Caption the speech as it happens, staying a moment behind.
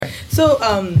So,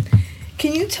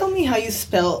 can you tell me how you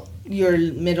spell your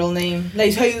middle name?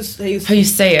 Like how you say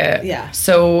it? Yeah.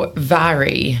 So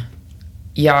Mhairi.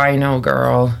 Yeah, I know,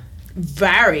 girl.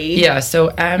 Mhairi. Yeah. So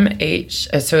M-H.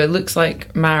 So it looks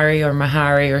like Mhairi or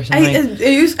Mhairi or something.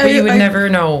 But you would never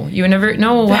know. You would never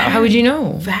know. How would you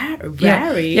know?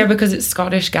 Mhairi. Yeah, because it's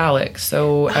Scottish Gaelic.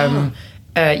 So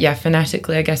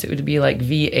phonetically, I guess it would be like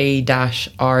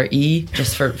V-A-R-E,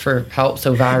 just for help.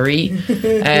 So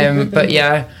Mhairi. But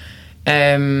yeah.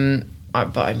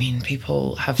 But I mean,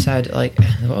 people have said like,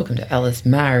 "Welcome to Ellis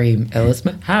Mhairi." I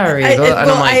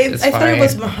thought it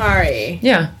was Mhairi.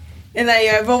 Yeah. And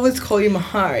I've always called you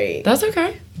Mhairi. That's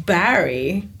okay.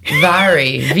 Barry.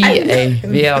 Mhairi.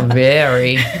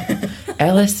 V-A-Mhairi.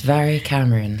 Ellis Mhairi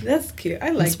Cameron. That's cute. I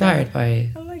like Inspired that.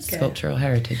 by sculptural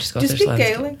heritage, Scottish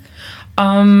landscape. Do you speak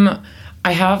Gaelic?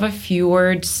 I have a few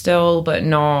words still, but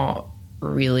not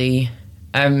really.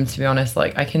 To be honest,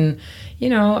 like I can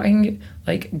get,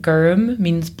 like Gurum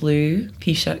means blue,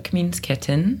 Pishuk means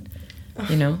kitten,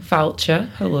 Falcha,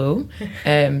 hello,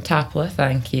 Tapla,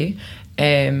 thank you.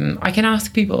 I can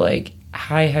ask people like,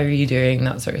 hi, how are you doing?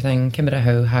 That sort of thing.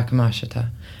 Kimiraho, hakamashita.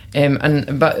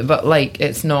 But like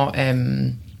it's not.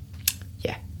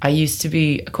 I used to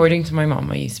be, according to my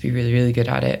mom, I used to be really, really good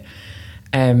at it.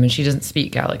 And she doesn't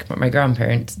speak Gaelic, but my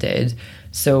grandparents did.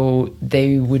 So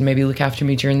they would maybe look after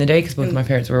me during the day because both of my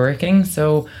parents were working.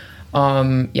 So,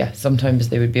 sometimes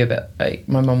they would be a bit like,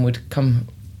 my mum would come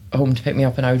home to pick me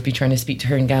up and I would be trying to speak to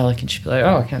her in Gaelic and she'd be like,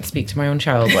 oh, I can't speak to my own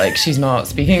child. Like, she's not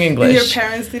speaking English. Your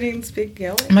parents didn't speak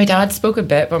Gaelic? My dad spoke a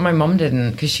bit, but my mum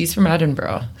didn't because she's from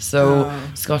Edinburgh. So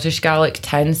Scottish Gaelic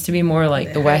tends to be more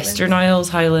like the Western Isles,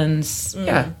 Highlands.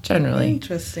 Yeah, generally.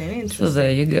 Interesting. So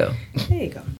there you go. There you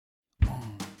go.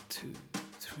 1, 2,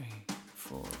 3,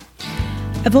 4.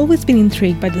 I've always been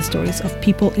intrigued by the stories of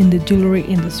people in the jewelry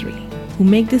industry who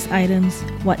make these items,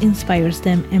 what inspires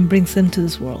them and brings them to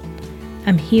this world.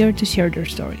 I'm here to share their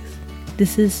stories.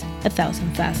 This is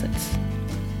 1,000 Facets.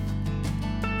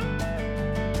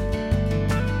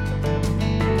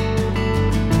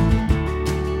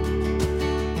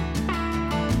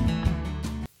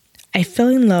 I fell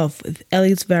in love with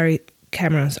Ellis Mhairi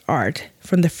Cameron's art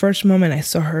from the first moment I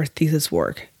saw her thesis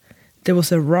work. There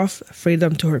was a rough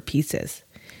freedom to her pieces.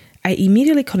 I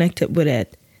immediately connected with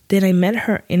it. Then I met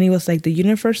her and it was like the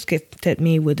universe gifted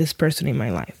me with this person in my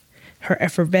life. Her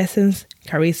effervescence,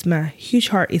 charisma, huge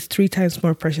heart is 3 times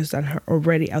more precious than her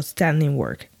already outstanding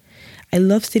work. I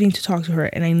love sitting to talk to her,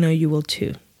 and I know you will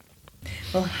too.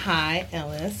 Well, hi,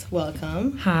 Ellis.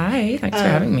 Welcome. Hi. Thanks for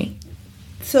having me.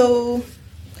 So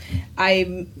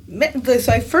I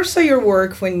first saw your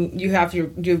work when you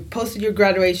posted your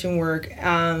graduation work,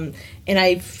 and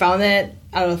I found it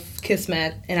out of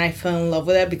Kismet, and I fell in love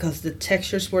with it because the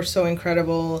textures were so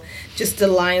incredible, just the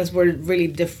lines were really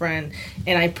different,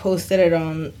 and I posted it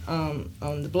on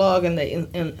the blog and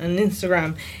on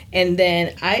Instagram, and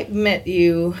then I met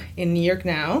you in New York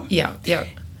now. Yeah.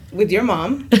 With your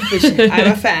mom, which I'm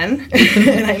a fan,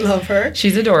 and I love her.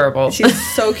 She's adorable.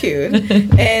 She's so cute,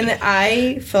 and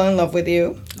I fell in love with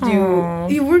you.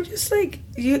 You were just like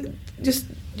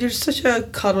you're such a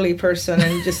cuddly person,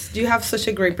 and just you have such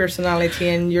a great personality,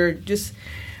 and you're just,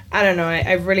 I don't know,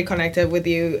 I've really connected with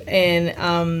you,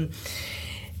 and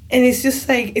it's just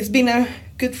like it's been a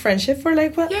good friendship for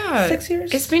like 6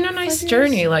 years. It's been a nice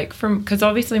journey, like because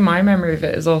obviously my memory of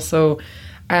it is also.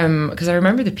 Because I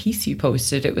remember the piece you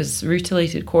posted, it was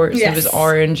rutilated quartz, yes. It was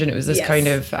orange, and it was this kind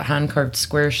of hand-carved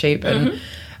square shape, and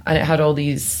it had all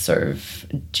these sort of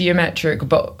geometric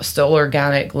but still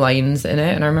organic lines in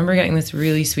it. And I remember getting this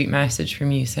really sweet message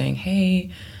from you saying,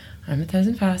 hey, I'm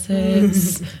 1,000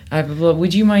 Facets.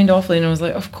 Would you mind offering? And I was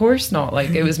like, of course not.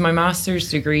 Like, it was my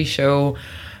master's degree show.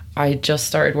 I just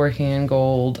started working in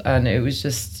gold, and it was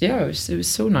just, it was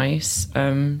so nice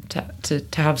to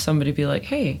have somebody be like,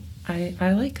 hey,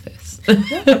 I like this.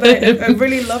 Yeah, but I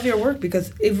really love your work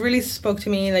because it really spoke to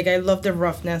me. Like, I love the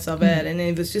roughness of it, and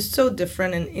it was just so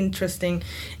different and interesting.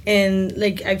 And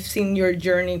like, I've seen your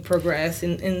journey progress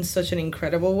in such an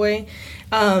incredible way.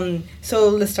 So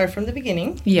let's start from the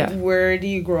beginning. Yeah. Where do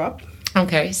you grow up?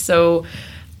 Okay, so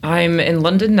I'm in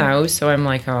London now, so I'm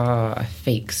like a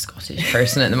fake Scottish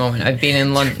person at the moment. I've been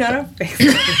in London. Not a fake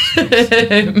Scottish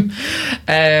person.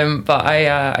 But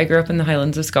I grew up in the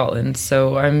Highlands of Scotland,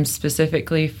 so I'm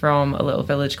specifically from a little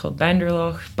village called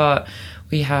Benderloch, but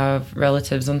we have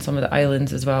relatives on some of the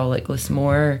islands as well, like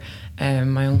Lismore.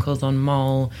 My uncle's on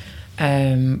Mull.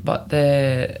 But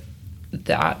the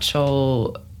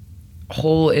actual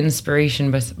whole inspiration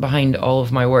behind all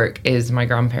of my work is my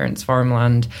grandparents'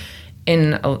 farmland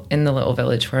in the little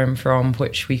village where I'm from,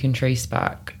 which we can trace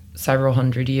back several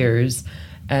hundred years.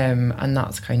 And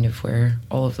that's kind of where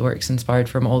all of the work's inspired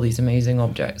from, all these amazing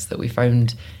objects that we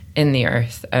found in the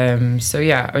earth. So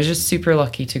yeah, I was just super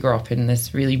lucky to grow up in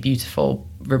this really beautiful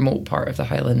remote part of the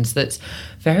Highlands that's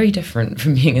very different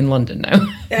from being in London now.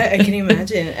 I can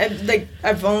imagine.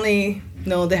 I've only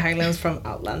know the Highlands from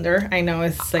Outlander. I know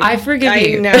it's like I forgive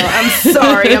you. I know.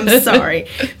 I'm sorry.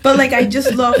 But like I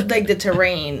just love like the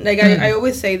terrain. Like I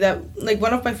always say that like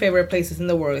one of my favorite places in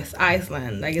the world is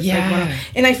Iceland. Like it's like one of,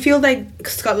 and I feel like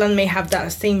Scotland may have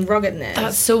that same ruggedness.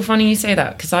 That's so funny you say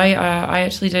that, because I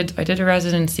actually did a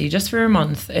residency just for a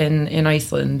month in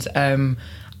Iceland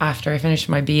after I finished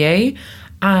my BA.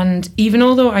 And even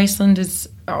although Iceland is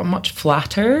much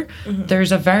flatter,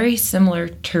 there's a very similar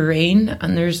terrain,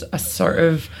 and there's a sort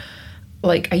of,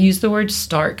 like, I use the word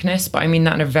starkness, but I mean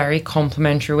that in a very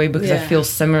complimentary way, because I feel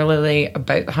similarly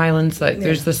about the Highlands. Like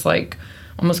there's this like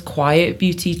almost quiet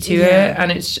beauty to it,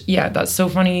 and it's that's so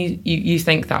funny you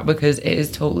think that, because it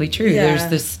is totally true. There's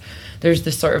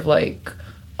this sort of like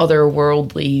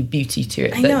otherworldly beauty to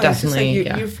it. I know, definitely,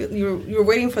 it's like you're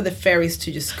waiting for the fairies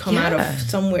to just come out of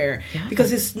somewhere,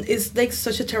 because it's like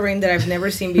such a terrain that I've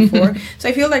never seen before. So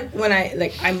I feel like when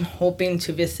I'm hoping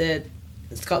to visit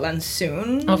Scotland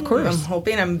soon. Of course.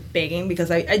 I'm begging, because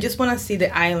I just want to see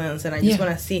the islands, and I just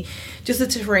want to see just the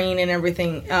terrain and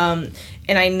everything. And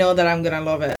I know that I'm gonna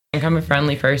love it. I think I'm a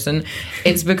friendly person.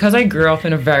 It's because I grew up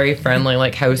in a very friendly,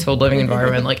 like, household living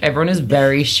environment. Like, everyone is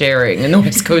very sharing in the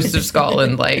west coast of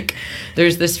Scotland. Like,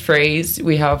 there's this phrase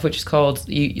we have which is called,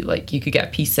 you could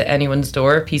get peace at anyone's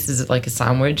door. Peace is like a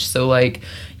sandwich. So, like,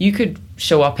 you could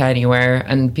show up anywhere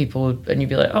and you'd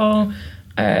be like,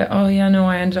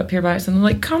 I ended up here by accident. I'm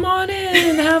like, come on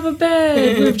in, have a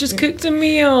bed. We've just cooked a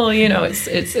meal. You know, it's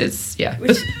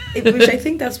Which I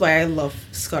think that's why I love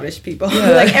Scottish people.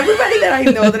 Like everybody that I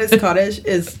know that is Scottish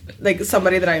is like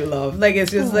somebody that I love. Like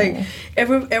it's just like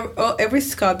every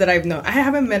Scot that I've known. I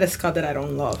haven't met a Scot that I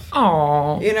don't love.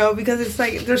 Aww. You know, because it's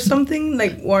like there's something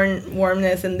like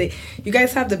warmness, and you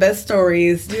guys have the best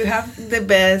stories. You have the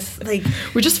best like.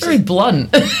 We're just very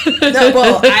blunt. No,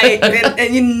 well,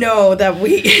 and you know that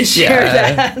we share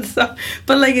that. So,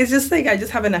 but like it's just like I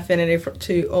just have an affinity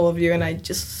to all of you, and I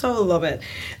just so love it.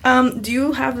 Do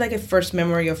you have like a first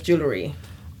memory of jewelry?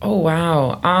 Oh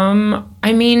wow.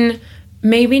 I mean,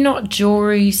 maybe not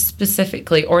jewelry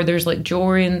specifically, or there's like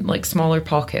jewelry in like smaller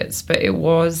pockets, but it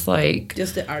was like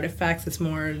just the artifacts. It's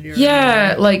more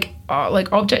like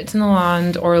objects in the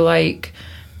land, or like,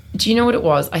 do you know what it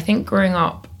was? I think growing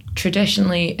up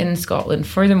traditionally in Scotland,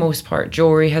 for the most part,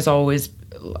 jewelry has always,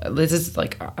 this is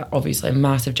like obviously a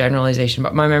massive generalization,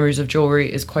 but my memories of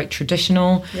jewelry is quite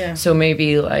traditional. So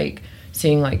maybe like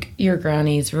seeing like your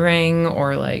granny's ring,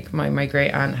 or like my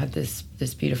great aunt had this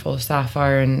beautiful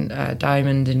sapphire and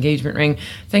diamond engagement ring,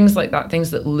 things like that,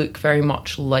 things that look very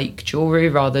much like jewelry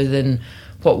rather than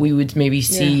what we would maybe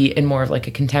see in more of like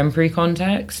a contemporary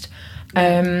context.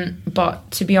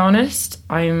 But to be honest,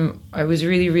 I was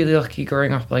really, really lucky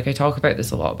growing up. Like I talk about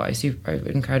this a lot, but I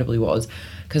incredibly was,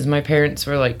 because my parents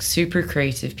were like super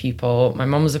creative people. My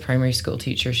mum was a primary school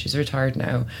teacher. She's retired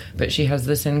now, but she has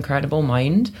this incredible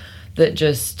mind that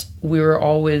just,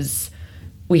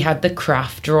 we had the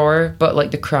craft drawer, but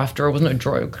like the craft drawer wasn't a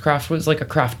drawer. Craft was like a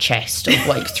craft chest of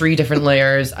like 3 different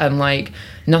layers, and like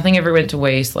nothing ever went to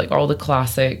waste. Like all the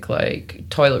classic like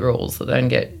toilet rolls that then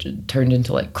get turned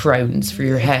into like crowns for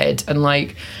your head. And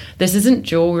like, this isn't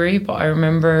jewelry, but I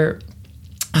remember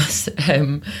us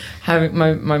having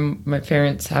my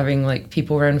parents having like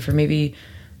people around for maybe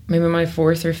my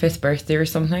 4th or 5th birthday or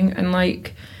something, and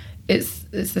like it's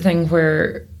the thing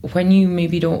where when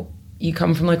you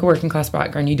come from like a working class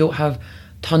background, you don't have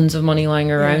tons of money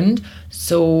lying around.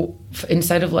 So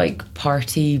instead of like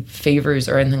party favors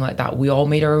or anything like that, we all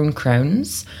made our own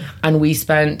crowns, and we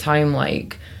spent time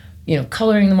like, you know,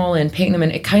 coloring them all in, painting them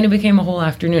in. It kind of became a whole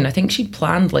afternoon. I think she'd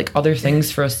planned like other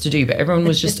things for us to do, but everyone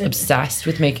was just obsessed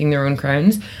with making their own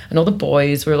crowns, and all the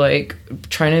boys were like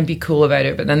trying to be cool about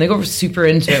it, but then they got super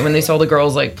into it when they saw the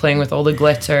girls like playing with all the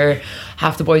glitter.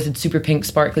 Half the boys had super pink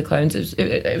sparkly crowns.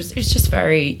 It was just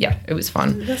very, it was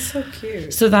fun. That's so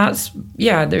cute. So that's,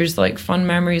 there's like fun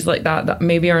memories like that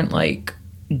maybe aren't like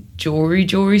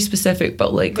jewelry specific,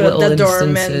 but like little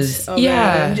instances of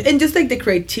it. And just like the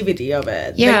creativity of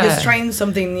it, like just trying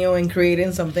something new and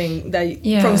creating something that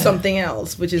from something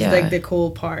else, which is like the cool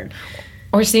part.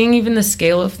 Or seeing even the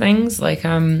scale of things. Like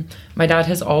my dad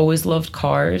has always loved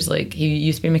cars. Like he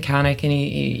used to be a mechanic, and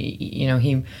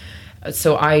he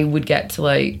so I would get to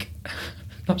like,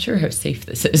 not sure how safe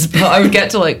this is, but I would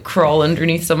get to like crawl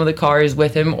underneath some of the cars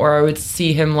with him, or I would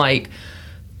see him like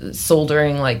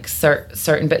soldering like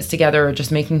certain bits together, or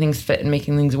just making things fit and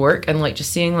making things work, and like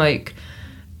just seeing like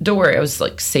don't worry, I was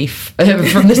like safe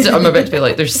from this. I'm about to be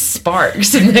like, there's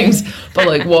sparks and things, but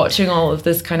like watching all of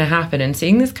this kind of happen and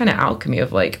seeing this kind of alchemy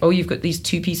of like, oh, you've got these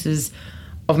two pieces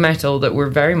of metal that were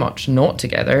very much not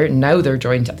together, now they're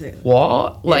joined.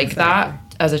 What? Like exactly.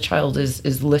 that as a child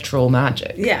is literal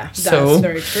magic. Yeah, that's so,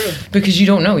 very true. Because you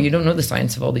don't know the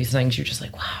science of all these things. You're just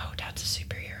like, wow, Dad's a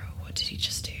superhero. What did he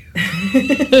just do?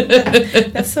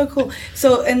 That's so cool.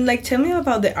 So, and like, tell me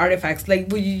about the artifacts. Like,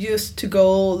 were you used to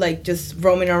go like just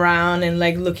roaming around and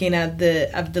like looking at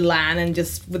the land and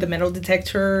just with a metal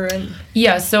detector and?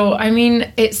 Yeah. So, I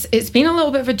mean, it's been a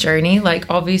little bit of a journey. Like,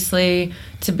 obviously,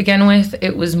 to begin with,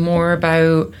 it was more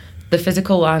about the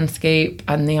physical landscape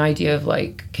and the idea of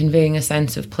like conveying a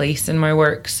sense of place in my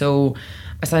work. So,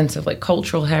 a sense of like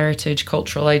cultural heritage,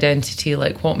 cultural identity,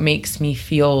 like what makes me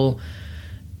feel.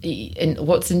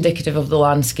 What's indicative of the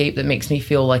landscape that makes me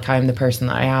feel like I'm the person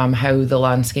that I am, how the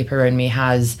landscape around me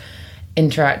has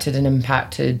interacted and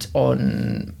impacted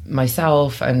on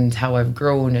myself and how I've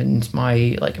grown and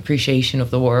my like appreciation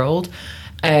of the world,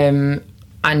 and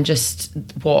just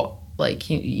what like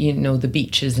you know the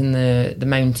beaches and the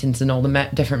mountains and all the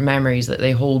different memories that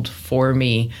they hold for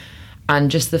me,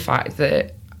 and just the fact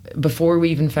that before we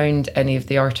even found any of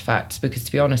the artifacts, because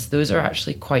to be honest, those are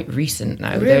actually quite recent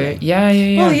now. Really? Yeah.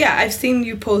 Well, yeah, I've seen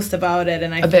you post about it,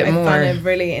 and I found it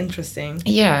really interesting.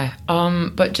 Yeah,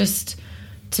 but just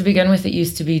to begin with, it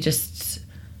used to be just,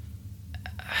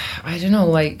 I don't know,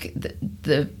 like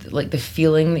the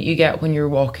feeling that you get when you're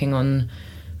walking on.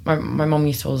 My mum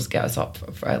used to always get us up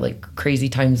at like crazy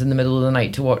times in the middle of the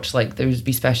night to watch, like there would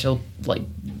be special like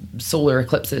solar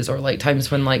eclipses, or like times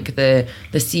when like the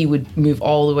sea would move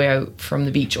all the way out from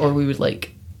the beach, or we would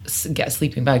like get a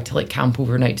sleeping bag to like camp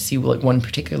overnight to see like one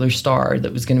particular star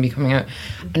that was going to be coming out.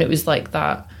 And it was like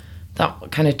that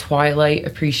kind of twilight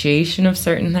appreciation of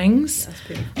certain things. That's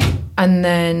beautiful. And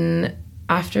then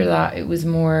after that, it was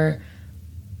more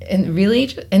in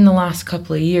the last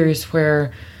couple of years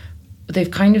where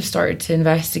they've kind of started to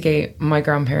investigate my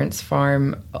grandparents'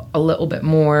 farm a little bit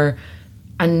more.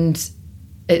 And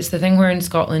it's the thing where in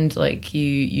Scotland, like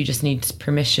you just need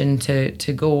permission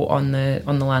to go on the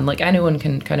land. Like anyone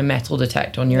can kind of metal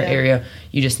detect on your area.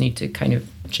 You just need to kind of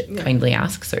kindly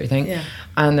ask, sort of thing. Yeah.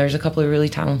 And there's a couple of really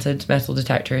talented metal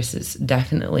detectors. It's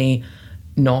definitely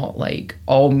not like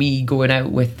all me going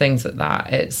out with things like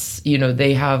that. It's, you know,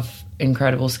 they have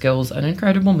incredible skills and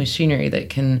incredible machinery that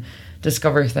can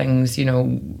discover things, you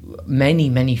know,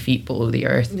 many feet below the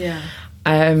earth. Yeah.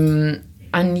 And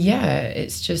yeah,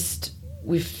 it's just,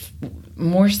 we've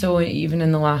more so even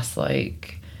in the last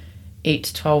like 8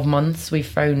 to 12 months, we've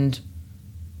found,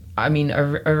 I mean,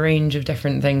 a range of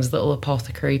different things, little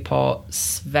apothecary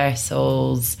pots,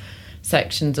 vessels,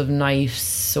 sections of knives,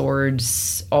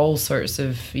 swords, all sorts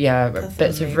of, That's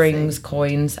bits amazing. of rings,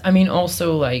 coins. I mean,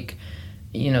 also like,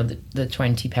 you know, the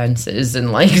 20 pences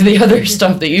and like the other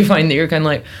stuff that you find that you're kind of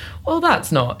like, well, that's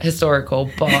not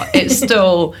historical, but it's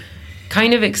still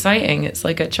kind of exciting. It's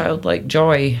like a childlike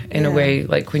joy in a way,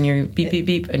 like when you're beep beep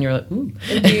beep and you're like, ooh.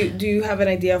 And do you have an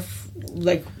idea of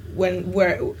like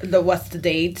what's the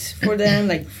date for them,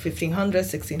 like 1500,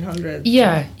 1600?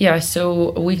 Yeah.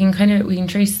 So we can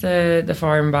trace the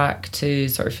farm back to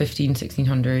sort of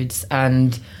 1600s,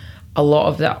 and a lot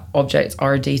of the objects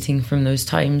are dating from those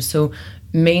times. So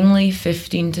mainly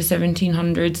 15 to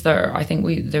 1700s.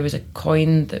 There was a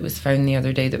coin that was found the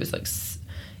other day that was like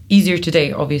easier to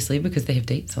date, obviously, because they have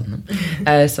dates on them.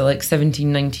 So like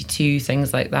 1792,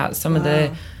 things like that. Some of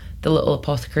the little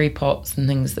apothecary pots and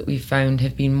things that we've found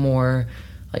have been more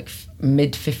like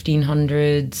mid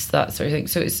 1500s, that sort of thing.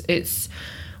 So it's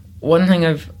one thing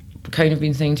I've kind of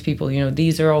been saying to people, you know,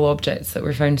 these are all objects that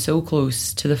were found so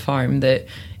close to the farm that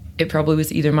it probably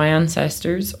was either my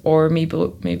ancestors or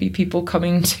maybe people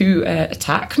coming to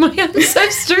attack my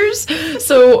ancestors.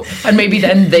 So, and maybe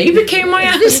then they became my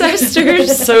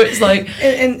ancestors. So it's like,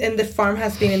 and the farm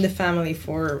has been in the family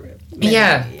for many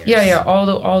years.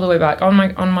 all the way back on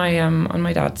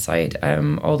my dad's side,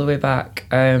 all the way back.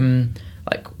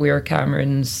 Like we were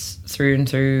Camerons through and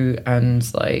through,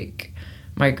 and like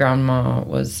my grandma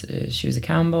she was a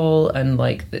Campbell, and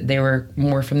like they were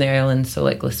more from the islands, so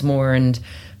like Lismore and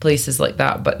places like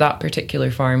that. But that particular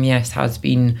farm, yes, has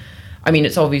been, I mean,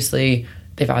 it's obviously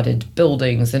they've added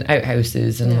buildings and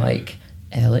outhouses and like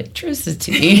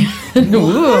electricity.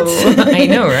 Ooh, I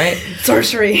know, right?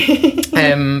 Sorcery.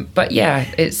 But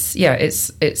it's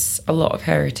a lot of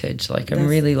heritage. Like I'm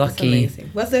really lucky. That's amazing.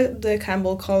 What's the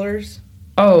Campbell colours?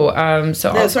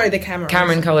 The Cameron.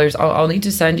 Cameron colours. I'll need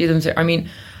to send you them. I mean,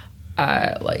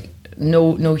 like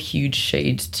no huge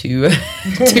shade to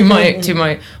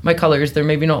my colors. They're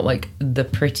maybe not like the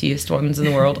prettiest ones in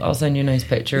the world. I'll send you a nice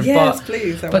picture. Yes, but,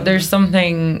 please. But there's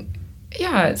something,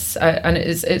 yeah.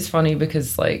 It's funny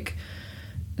because like,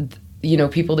 you know,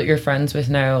 people that you're friends with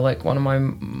now, like one of my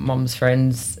mum's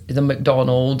friends is a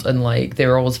McDonald, and like they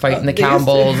were always fighting the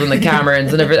Campbells and the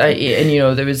Camerons and everything. And you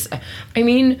know, there was, I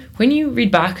mean, when you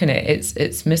read back on it,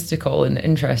 it's mystical and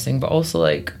interesting, but also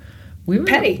like we were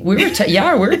petty. We were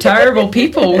terrible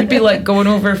people. We'd be like going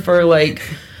over for like,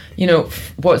 you know,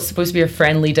 what's supposed to be a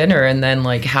friendly dinner, and then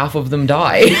like half of them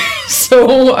die.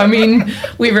 So I mean,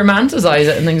 we romanticize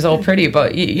it and things all pretty,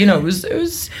 but you know, it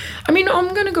was. I mean,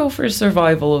 I'm gonna go for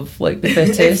survival of like the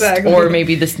fittest, Exactly. or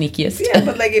maybe the sneakiest. Yeah,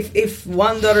 but like if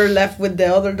one daughter left with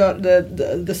the other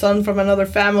the son from another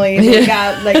family, they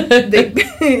got like they,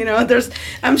 you know,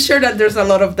 I'm sure that there's a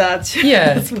lot of that.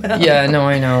 Yeah, as well. yeah. No,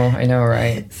 I know,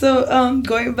 right? So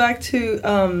going back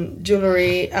to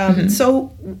jewelry,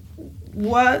 so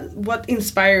what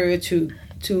inspired you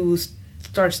to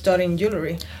start studying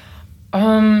jewelry?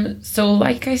 So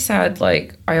like I said,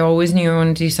 like I always knew I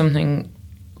wanted to do something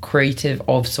creative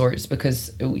of sorts,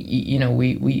 because you know I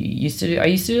used to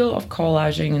do a lot of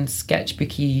collaging and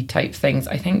sketchbooky type things.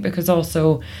 I think because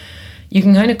also you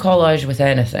can kind of collage with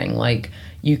anything. Like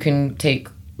you can take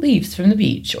leaves from the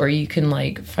beach, or you can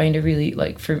like find a really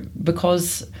like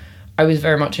because I was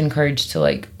very much encouraged to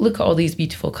like look at all these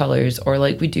beautiful colors, or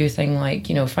like we do a thing like,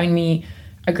 you know, find me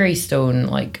a grey stone,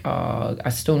 like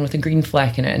a stone with a green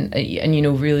fleck in it, and you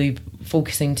know, really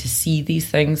focusing to see these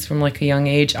things from like a young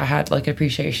age. I had like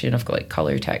appreciation of like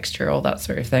color, texture, all that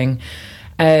sort of thing.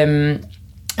 And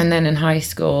then in high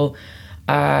school,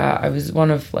 I was one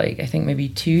of like, I think maybe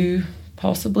 2,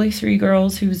 possibly 3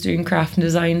 girls who was doing craft and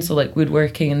design, so like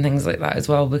woodworking and things like that as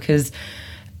well, because,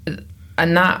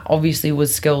 and that obviously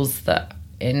was skills that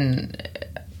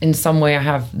in some way I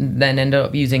have then ended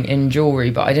up using in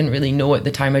jewelry, but I didn't really know at the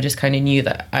time. I just kind of knew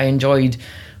that I enjoyed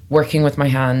working with my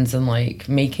hands and like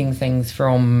making things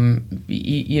from,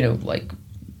 you know, like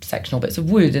sectional bits of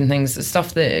wood and things,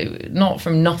 stuff that not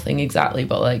from nothing exactly,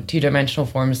 but like 2-dimensional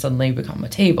forms suddenly become a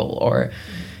table, or,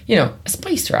 you know, a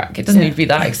spice rack. It doesn't need to be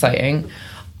that exciting.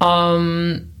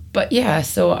 But yeah,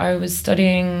 so I was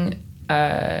studying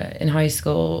in high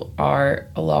school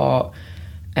art a lot,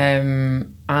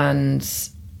 and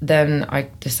then I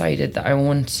decided that I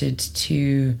wanted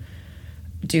to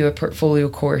do a portfolio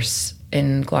course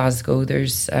in Glasgow.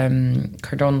 There's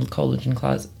Cardonald College in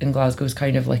Glasgow is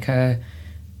kind of like a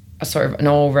sort of an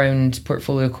all-round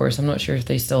portfolio course. I'm not sure if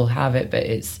they still have it, but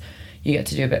you get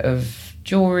to do a bit of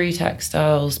jewelry,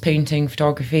 textiles, painting,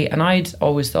 photography. And I'd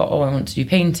always thought, I want to do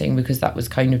painting, because that was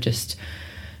kind of just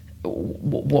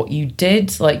what you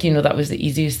did. Like, you know, that was the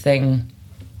easiest thing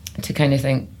to kind of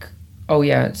think, oh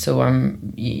yeah, so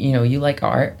you know, you like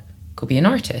art, go be an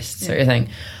artist, sort of thing.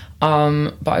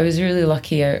 But I was really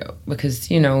lucky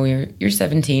because, you know, you're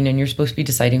 17 and you're supposed to be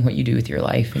deciding what you do with your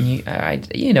life, and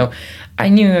you know, I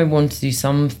knew I wanted to do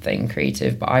something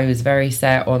creative, but I was very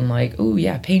set on like, oh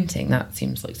yeah, painting, that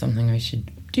seems like something I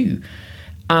should do.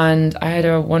 And I had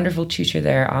a wonderful tutor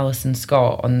there, Ellis and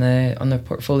Scott, on the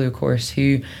portfolio course,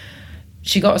 who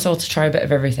she got us all to try a bit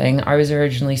of everything. I was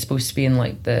originally supposed to be in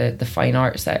like the fine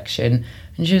art section,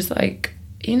 and she was like,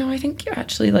 you know, I think you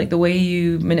actually like the way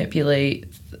you manipulate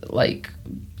like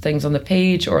things on the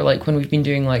page, or like when we've been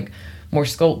doing like more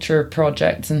sculpture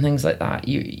projects and things like that,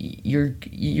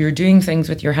 you're doing things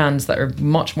with your hands that are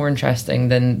much more interesting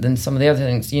than some of the other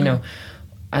things, you know.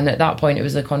 And at that point, it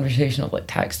was a conversation of like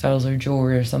textiles or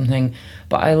jewelry or something.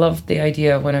 But I loved the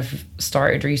idea when I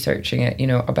started researching it, you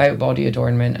know, about body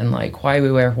adornment and like why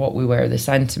we wear what we wear, the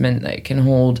sentiment that it can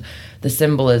hold, the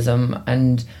symbolism.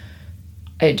 And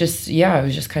it just, I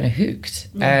was just kind of hooked.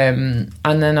 And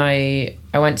then I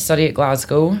went to study at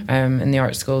Glasgow in the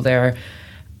art school there.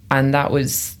 And that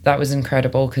was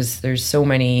incredible, because there's so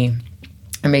many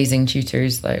amazing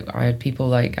tutors. Like I had people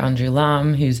like Andrew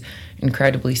Lamb, who's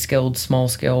incredibly skilled, small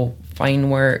scale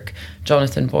fine work,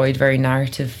 Jonathan Boyd, very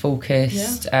narrative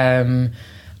focused, and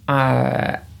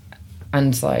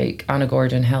like Anna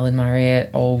Gordon, Helen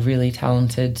Marriott, all really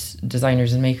talented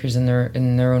designers and makers in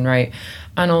their own right,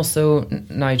 and also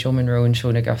Nigel Monroe and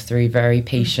Shona Guthrie, very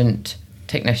patient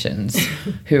technicians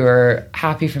who are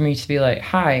happy for me to be like,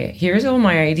 hi, here's all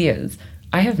my ideas.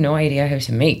 I have no idea how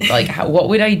to make, like, what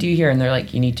would I do here? And they're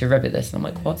like, you need to rivet this. And I'm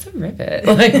like, what's a rivet?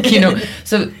 Like, you know,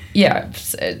 so yeah,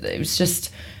 it was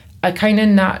just a kind of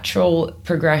natural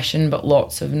progression, but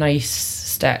lots of nice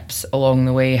steps along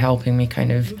the way, helping me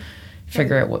kind of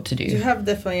figure out what to do. You have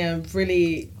definitely a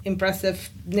really impressive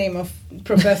name of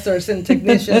professors and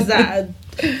technicians that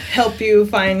help you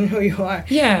find who you are.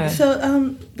 Yeah.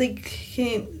 So,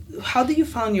 how do you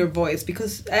find your voice?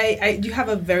 Because you have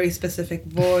a very specific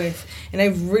voice, and I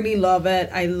really love it.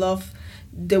 I love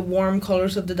the warm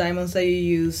colors of the diamonds that you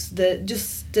use,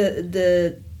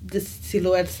 the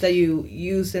silhouettes that you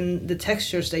use, and the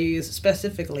textures that you use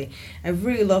specifically. I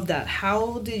really love that.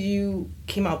 How did you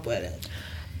came up with it?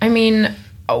 I mean,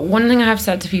 one thing I have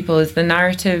said to people is the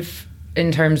narrative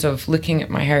in terms of looking at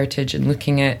my heritage and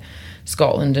looking at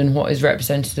Scotland and what is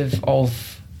representative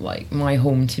of like my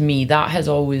home to me, that has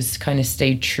always kind of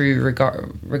stayed true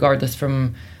regardless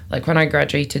from like when I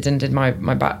graduated and did my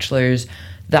bachelor's.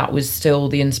 That was still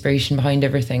the inspiration behind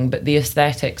everything, but the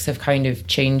aesthetics have kind of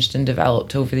changed and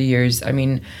developed over the years. I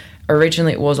mean,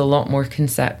 originally it was a lot more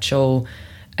conceptual,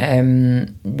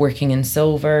 working in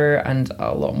silver and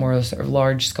a lot more sort of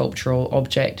large sculptural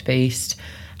object based,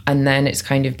 and then it's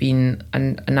kind of been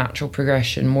a natural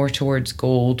progression more towards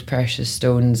gold, precious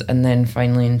stones, and then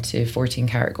finally into 14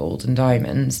 karat gold and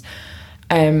diamonds.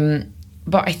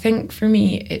 But I think for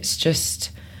me it's just,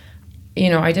 you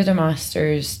know, I did a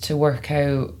master's to work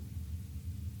out,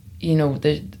 you know,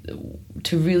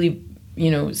 to really,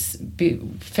 you know,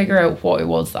 figure out what it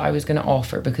was that I was going to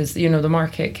offer, because, you know, the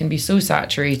market can be so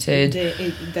saturated.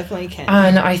 It definitely can.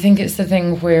 And I think it's the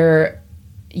thing where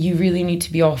you really need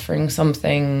to be offering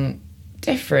something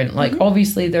different. Like,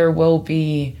 obviously there will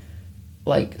be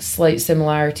like slight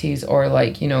similarities, or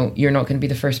like, you know, you're not going to be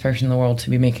the first person in the world to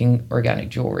be making organic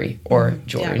jewelry or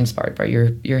jewelry inspired by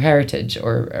your heritage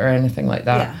or anything like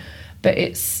that. But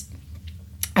it's,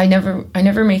 I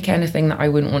never make anything that I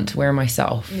wouldn't want to wear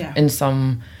myself in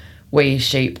some way,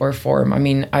 shape or form. I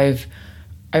mean, I've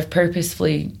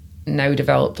purposefully now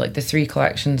developed like the 3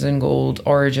 collections in gold,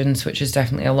 Origins, which is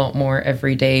definitely a lot more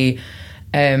everyday.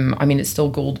 I mean, it's still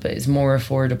gold, but it's more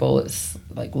affordable. It's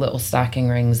like little stacking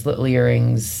rings, little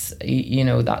earrings, you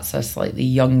know, that's a slightly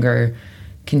younger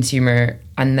consumer.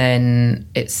 And then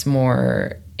it's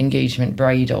more engagement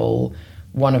bridal,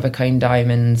 one-of-a-kind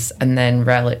diamonds, and then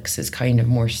relics is kind of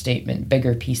more statement,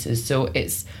 bigger pieces. So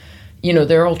it's, you know,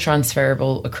 they're all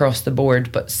transferable across the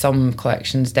board, but some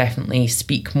collections definitely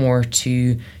speak more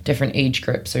to different age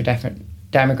groups or different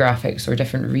demographics or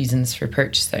different reasons for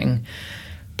purchasing.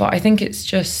 But I think it's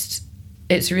just,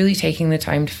 it's really taking the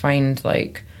time to find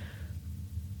like,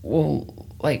 well,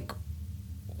 like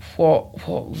what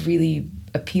really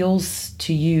appeals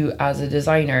to you as a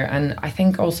designer. And I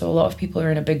think also a lot of people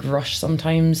are in a big rush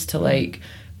sometimes to like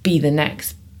be the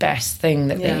next best thing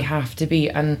that they have to be.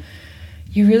 And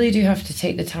you really do have to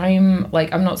take the time.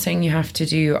 Like, I'm not saying you have to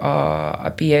do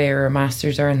a BA or a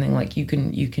master's or anything. Like, you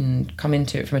can come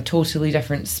into it from a totally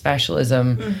different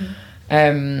specialism.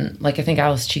 Like, I think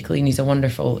Alice Ciccolini's a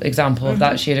wonderful example of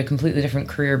that. She had a completely different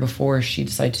career before she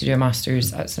decided to do a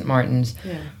master's at St Martin's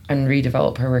and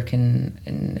redevelop her work in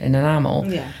enamel.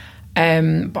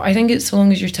 But I think it's, so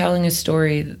long as you're telling a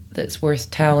story that's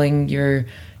worth telling,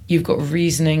 you've got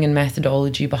reasoning and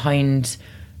methodology behind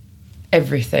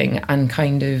everything, and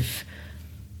kind of,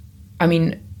 I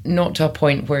mean, not to a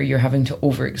point where you're having to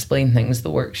over-explain things. The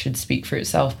work should speak for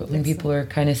itself. But when people are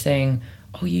kind of saying,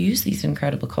 oh, you use these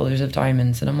incredible colours of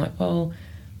diamonds, and I'm like, well,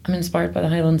 I'm inspired by the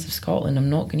Highlands of Scotland. I'm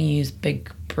not going to use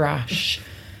big, brash,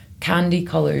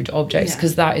 candy-coloured objects,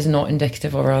 because that is not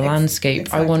indicative of our landscape.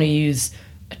 Exactly. I want to use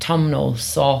autumnal,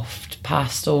 soft,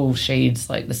 pastel shades,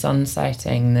 like the sun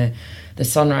setting, the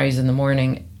sunrise in the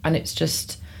morning. And it's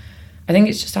just, I think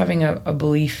it's just having a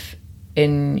belief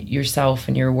in yourself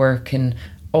and your work, and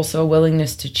also a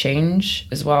willingness to change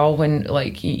as well. When,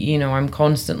 like, you know, I'm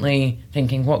constantly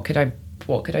thinking, what could I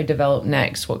develop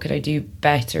next? What could I do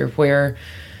better?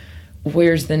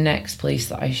 Where's the next place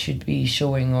that I should be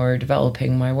showing or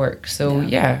developing my work? So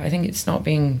I think it's not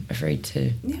being afraid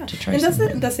to try. And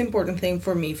that's the important thing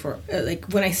for me. For like,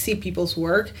 when I see people's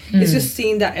work, it's just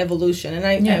seeing that evolution, and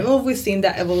I've always seen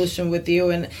that evolution with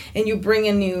you, and you bring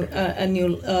a new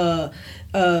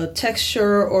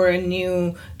texture or a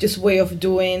new just way of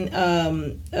doing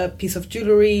a piece of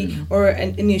jewelry or a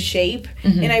new shape,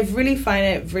 and I really find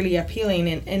it really appealing.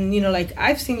 And you know, like,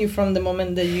 I've seen you from the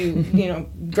moment that you you know,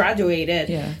 graduated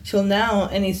till now,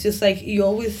 and it's just like you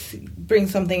always bring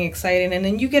something exciting, and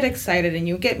then you get excited and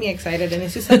you get me excited, and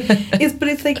it's just like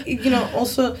it's like, you know,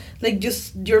 also like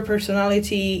just your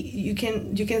personality, you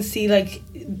can see like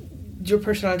your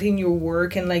personality in your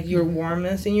work, and like your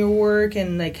warmness in your work,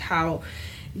 and like how,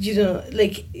 you know,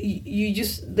 like you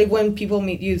just, like, when people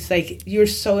meet you, it's like you're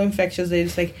so infectious that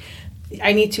it's like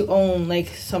I need to own like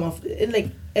some of it.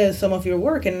 Like, some of your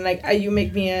work, and like you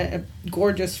make me a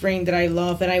gorgeous ring that I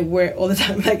love and I wear all the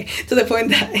time, like to the point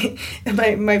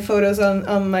that my photos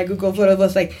on my Google photos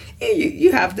was like, hey,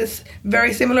 you have this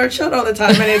very similar shot all the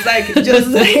time, and it's like just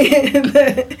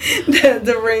like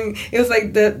the ring, it was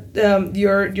like the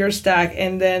your stack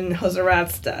and then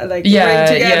Hoserat's like ring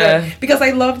together, because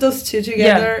I love those two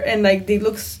together, and like they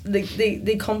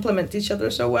they complement each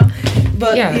other so well.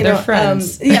 But you know, they're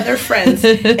friends. They're friends.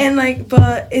 And like,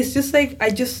 but it's just like I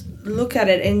just look at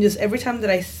it, and just every time that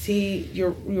I see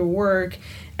your work,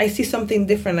 I see something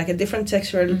different, like a different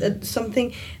texture,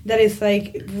 something that is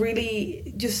like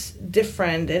really just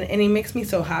different, and it makes me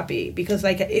so happy, because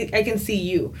like I can see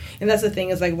you, and that's the thing,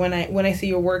 is like when I see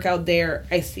your work out there,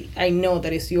 I know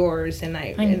that it's yours, and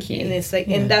Thank you. And it's like,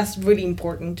 and that's really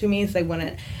important to me. It's like when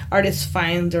an artist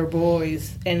finds their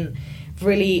voice and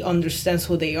really understands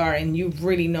who they are, and you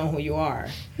really know who you are.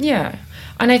 Yeah.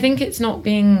 And I think it's not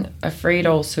being afraid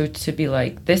also to be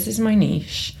like, this is my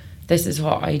niche, this is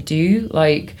what I do.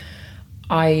 Like,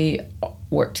 I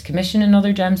worked commission in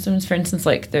other gemstones, for instance,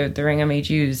 like the ring I made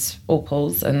you is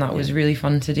opals, and that was really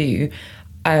fun to do.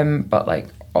 But like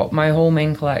my whole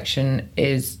main collection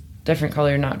is different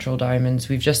color natural diamonds.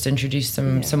 We've just introduced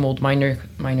some old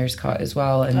miner's cut as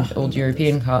well, and old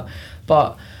European cut.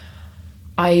 But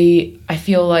I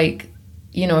feel like,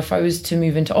 you know, if I was to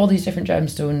move into all these different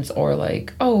gemstones, or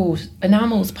like, oh,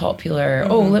 enamel's popular,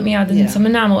 oh, let me add in some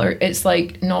enamel, or it's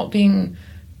like not being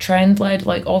trend led.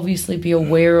 Like, obviously be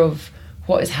aware of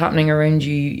what is happening around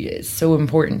you. It's so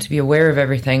important to be aware of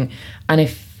everything. And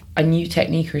if a new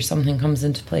technique or something comes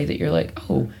into play that you're like,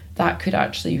 oh, that could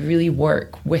actually really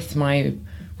work with my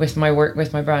work,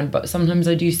 with my brand. But sometimes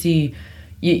I do see,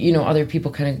 you know, other people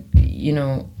kind of, you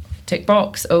know, tick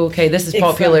box, okay, this is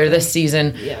popular this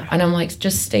season, and I'm like,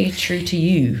 just stay true to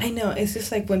you. I know, it's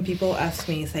just like when people ask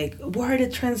me, it's like, what are the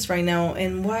trends right now,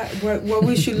 and what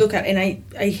we should look at, and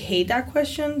I hate that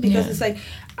question, because it's like,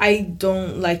 I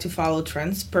don't like to follow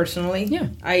trends personally.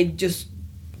 I just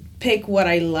pick what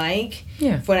I like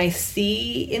when I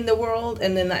see in the world,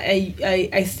 and then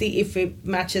I see if it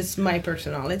matches my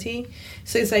personality.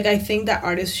 So it's like, I think that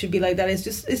artists should be like that.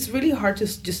 It's really hard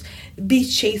to just be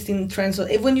chasing trends.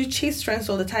 When you chase trends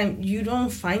all the time, you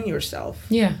don't find yourself.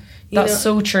 That's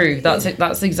so true. That's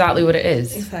exactly what it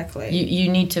is. Exactly. You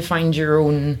need to find your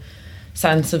own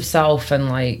sense of self, and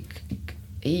like,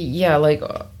 like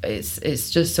it's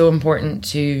just so important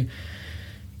to,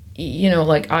 you know,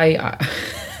 like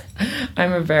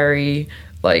I'm a very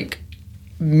like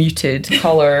muted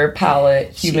color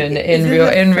palette human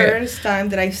in first time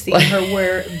that I've seen her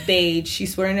wear beige.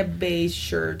 She's wearing a beige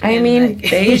shirt. I mean, like,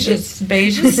 beige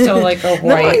is still like a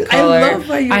white color. I love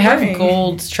what you're wearing. Have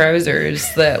gold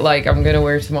trousers that like I'm gonna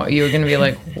wear tomorrow. You're gonna be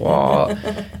like, what?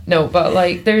 No, but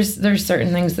like there's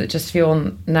certain things that just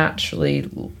feel naturally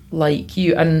like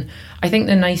you. And I think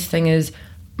the nice thing is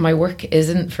my work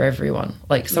isn't for everyone.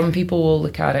 Like some people will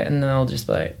look at it and they'll just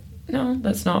be like, no,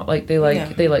 that's not, like they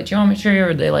like geometry,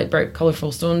 or they like bright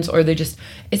colorful stones, or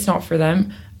it's not for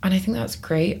them. And I think that's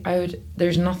great.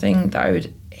 There's nothing that I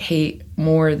would hate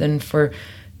more than for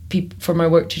my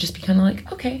work to just be kind of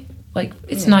like, okay, like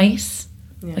it's nice.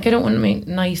 Like, I don't want to make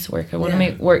nice work. I want to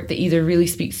make work that either really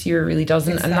speaks to you or really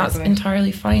doesn't. And that's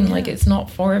entirely fine. Like, it's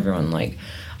not for everyone. Like,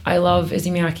 I love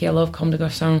Issey Miyake, I love Comme des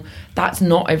Garçons. That's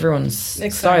not everyone's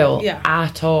style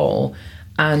at all.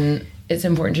 And it's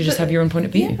important to just have your own point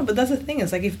of view. Yeah, but that's the thing.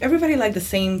 It's like, if everybody liked the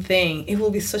same thing, it will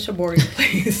be such a boring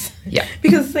place.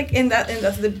 Because like, and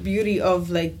that's the beauty of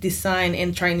like design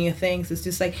and trying new things. It's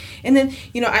just like, and then,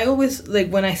 you know, I always, like,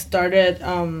 when I started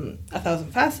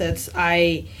 1,000 Facets,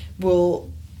 I will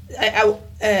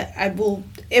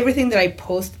everything that I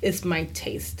post is my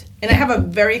taste, and I have a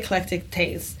very eclectic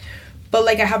taste, but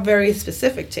like I have very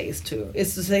specific taste too.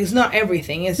 It's just like, it's not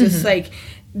everything. It's just like,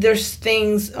 there's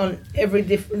things on every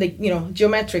different, like, you know,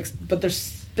 geometrics, but there's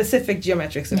specific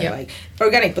geometrics that I like.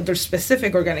 Organic, but there's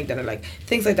specific organic that I like.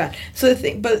 Things like that. So the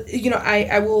thing, but you know,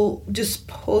 I will just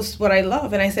post what I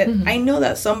love, and I said, I know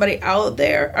that somebody out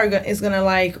there is gonna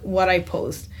like what I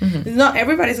post. Not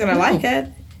everybody's gonna like it,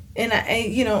 and I,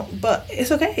 you know, but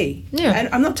it's okay.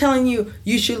 I'm not telling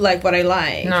you should like what I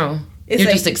like. No. You're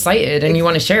like, just excited and you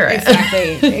want to share it.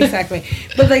 Exactly.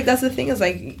 But like, that's the thing, is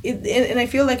like, and I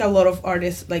feel like a lot of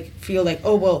artists like feel like,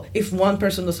 oh well, if one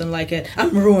person doesn't like it,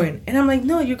 I'm ruined. And I'm like,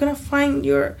 no, you're gonna find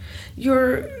your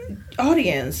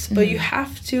audience, but you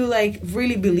have to like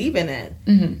really believe in it.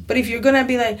 But if you're gonna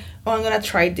be like, oh, I'm gonna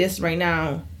try this right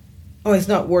now, oh, it's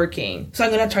not working, so I'm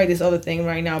gonna try this other thing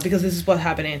right now because this is what's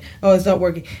happening. Oh, it's not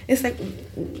working. It's like,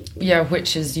 yeah,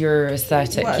 which is your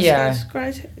aesthetic? what, Yeah.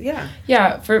 yeah.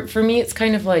 Yeah, for me, it's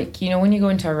kind of like, you know, when you go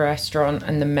into a restaurant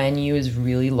and the menu is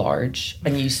really large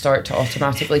and you start to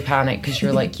automatically panic because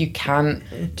you're like, you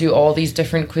can't do all these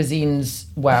different cuisines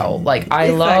well. Like, I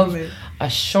love a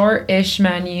short-ish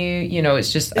menu, you know,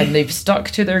 it's just, and they've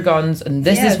stuck to their guns and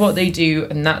this is what they do.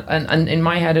 And that, and in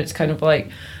my head, it's kind of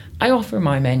like, I offer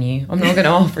my menu. I'm not going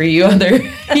to offer you other,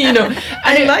 you know. And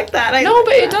I like that.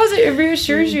 It does. It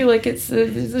reassures you. Like, it's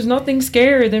there's nothing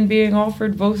scarier than being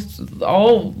offered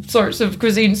all sorts of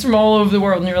cuisines from all over the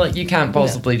world, and you're like, you can't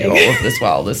possibly do all of this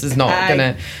well. This is not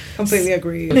gonna. Completely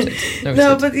agree.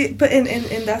 No, but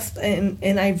that's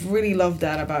and I really love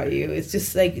that about you. It's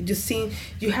just like just seeing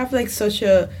you have like such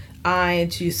a eye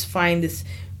to just find this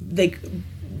like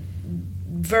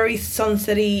very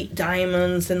sunsetty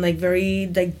diamonds and like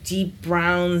very like deep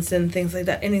browns and things like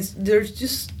that, and there's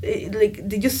just like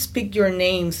they just speak your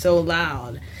name so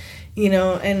loud, you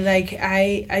know, and like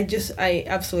I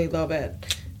absolutely love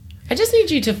it. I just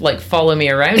need you to like follow me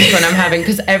around when I'm having,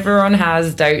 because everyone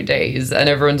has doubt days and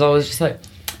everyone's always just like,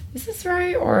 is this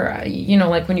right? Or, you know,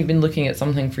 like when you've been looking at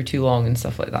something for too long and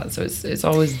stuff like that. So it's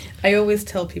always... I always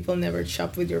tell people never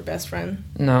shop with your best friend.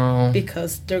 No.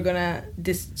 Because they're gonna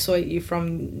dissuade you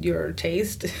from your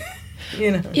taste.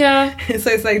 You know? Yeah. So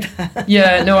it's like that.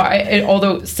 Yeah, no,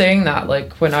 although saying that,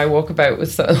 like when I walk about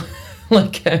with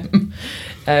like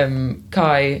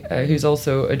Kai, who's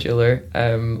also a jeweler,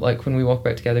 like when we walk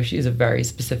about together, she has a very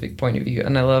specific point of view,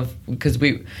 and I love, because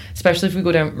we, especially if we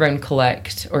go down around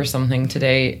Collect or something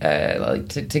today, like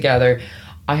together,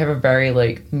 I have a very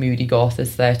like moody goth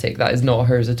aesthetic that is not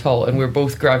hers at all, and we're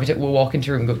both we'll walk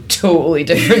into a room and go totally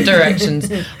different directions,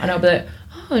 and I'll be like,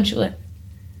 oh, and she'll be like,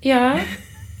 yeah,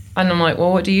 and I'm like,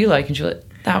 well, what do you like? And she'll be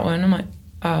like, that one. I'm like,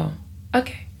 oh,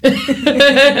 okay.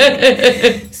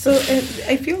 So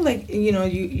I feel like, you know,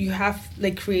 you have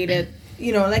like created,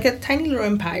 you know, like a tiny little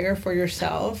empire for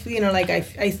yourself, you know, like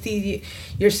I see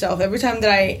yourself every time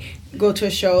that I go to a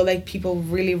show, like people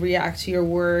really react to your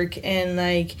work, and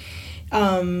like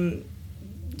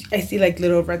I see like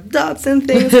little red dots and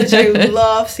things, which I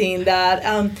love seeing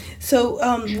that.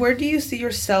 So where do you see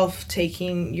yourself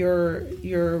taking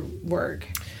your work?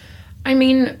 I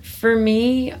mean, for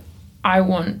me, I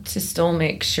want to still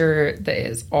make sure that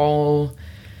it's all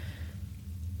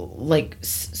like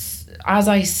as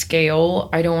I scale,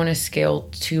 I don't want to scale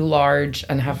too large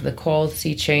and have the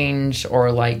quality change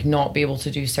or like not be able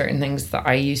to do certain things that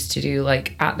I used to do.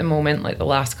 Like at the moment, like the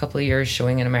last couple of years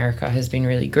showing in America has been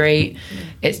really great. Mm-hmm.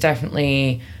 It's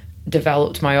definitely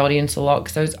developed my audience a lot,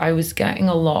 because I was getting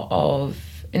a lot of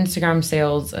Instagram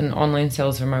sales and online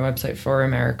sales for my website for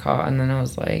America, and then I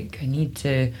was like, I need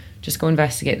to just go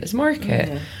investigate this market.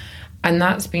 Mm-hmm. And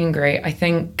that's been great. I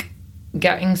think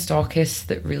getting stockists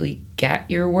that really get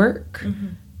your work, mm-hmm.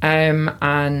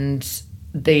 And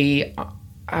they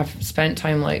have spent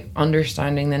time like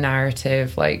understanding the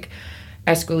narrative. Like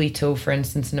Esquelito, for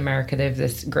instance, in America, they have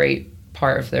this great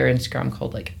part of their Instagram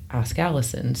called like Ask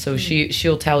Allison. So mm-hmm.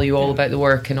 she'll tell you all about the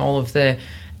work and all of the,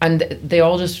 and they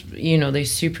all just, you know, they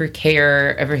super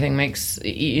care. Everything makes,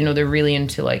 you know, they're really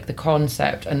into like the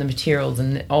concept and the materials,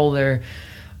 and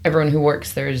everyone who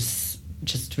works there is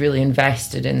just really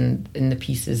invested in the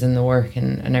pieces and the work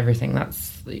and everything.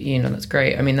 That's, you know, that's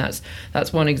great. I mean, that's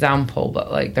one example,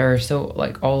 but like there are so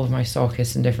like all of my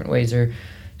stockists in different ways are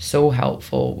so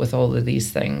helpful with all of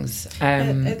these things.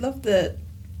 I love that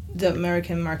the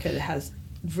American market has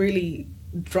really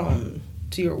drawn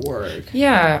to your work.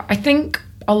 Yeah, I think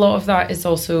a lot of that is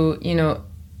also, you know,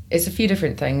 it's a few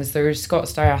different things. There's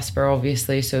Scots diaspora,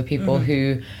 obviously, so people mm-hmm.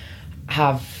 who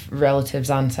have relatives,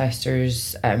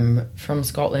 ancestors from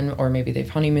Scotland, or maybe they've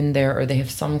honeymooned there, or they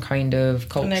have some kind of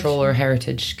cultural or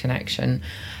heritage connection.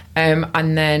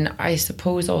 And then I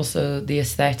suppose also the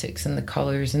aesthetics and the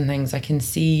colours and things. I can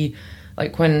see,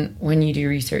 like when you do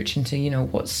research into, you know,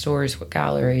 what stores, what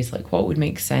galleries, like what would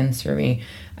make sense for me,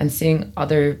 and seeing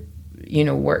other, you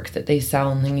know, work that they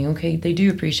sell and thinking, okay, they do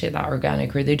appreciate that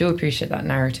organic, or they do appreciate that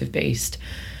narrative-based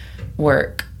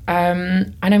work.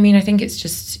 And I mean, I think it's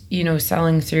just, you know,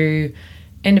 selling through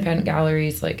independent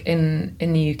galleries, like in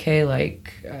the UK,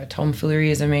 like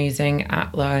Tomfoolery is amazing,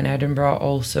 Atla in Edinburgh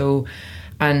also,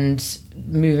 and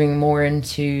moving more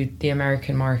into the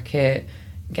American market,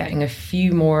 getting a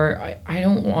few more. I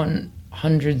don't want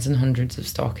hundreds and hundreds of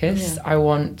stockists. Yeah. I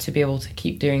want to be able to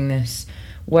keep doing this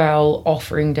well,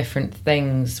 offering different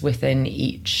things within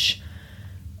each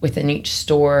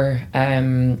store.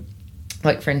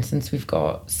 Like, for instance, we've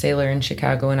got Sailor in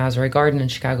Chicago and Azure Garden in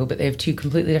Chicago, but they have two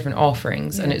completely different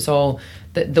offerings. Yeah. And it's all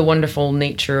the wonderful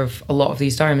nature of a lot of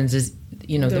these diamonds is,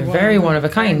 you know, they're They're very one one of of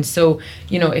a a kind. kind. So,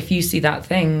 you know, if you see that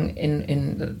thing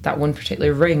in that one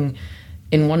particular ring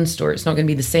in one store, it's not going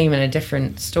to be the same in a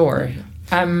different store.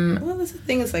 Well, that's the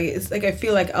thing. It's like I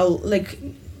feel like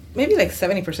maybe like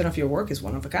 70% of your work is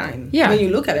one of a kind. Yeah. When you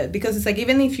look at it, because it's like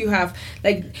even if you have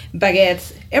like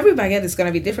baguettes, every baguette is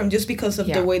gonna be different just because of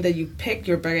Yeah. the way that you pick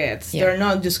your baguettes. Yeah. They're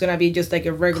not just gonna be just like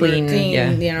a regular Clean, thing.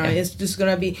 yeah, You know, yeah. it's just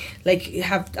gonna be like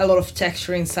have a lot of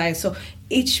texture inside. So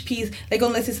each piece, like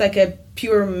unless it's like a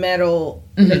pure metal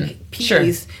like piece. Sure.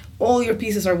 All your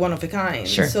pieces are one of a kind.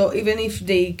 Sure. So even if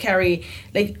they carry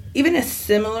like even a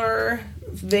similar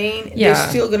vein, Yeah. they're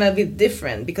still gonna be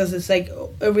different because it's like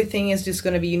everything is just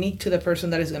gonna be unique to the person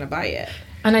that is gonna buy it.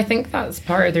 And I think that's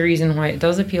part of the reason why it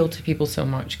does appeal to people so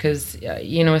much, because,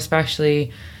 you know,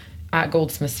 especially at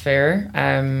Goldsmiths Fair,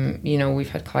 you know, we've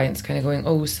had clients kind of going,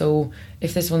 oh, so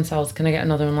if this one sells, can I get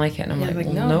another one like it? And I'm Yeah, like, like,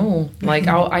 well, no. no.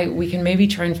 Like, we can maybe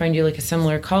try and find you like a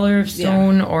similar color of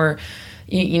stone, or,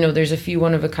 you know, there's a few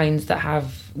one-of-a-kinds that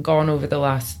have gone over the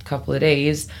last couple of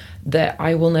days that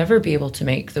I will never be able to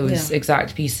make those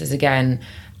exact pieces again.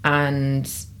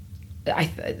 And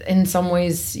in some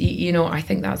ways, you know, I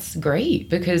think that's great,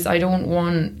 because I don't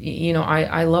want, you know,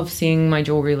 I love seeing my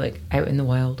jewelry like out in the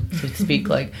wild, so to speak.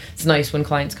 Like, it's nice when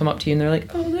clients come up to you and they're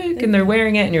like, oh, look, and they're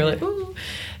wearing it and you're like, oh.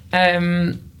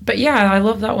 But yeah, I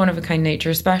love that one-of-a-kind nature,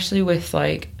 especially with,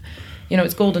 like, you know,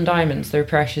 it's gold and diamonds. They're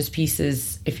precious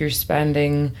pieces. If you're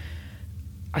spending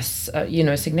a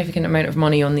significant amount of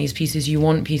money on these pieces, you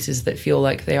want pieces that feel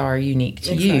like they are unique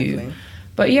to you.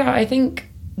 But yeah, I think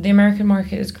the American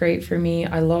market is great for me.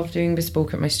 I love doing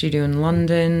bespoke at my studio in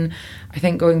London. I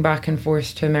think going back and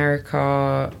forth to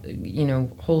America, you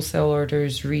know, wholesale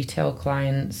orders, retail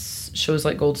clients, shows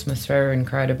like Goldsmiths Fair are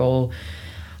incredible.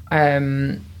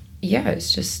 Yeah,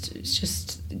 it's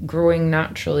just growing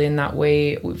naturally in that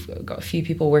way. We've got a few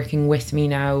people working with me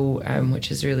now,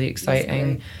 which is really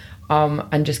exciting.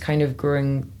 And just kind of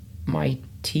growing my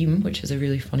team, which is a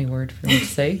really funny word for me to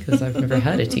say because I've never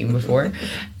had a team before.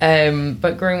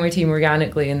 But growing my team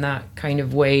organically in that kind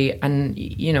of way. And,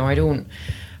 you know,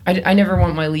 I never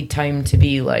want my lead time to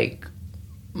be like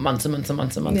months and months and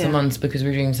months and months and months because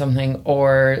we're doing something,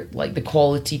 or like the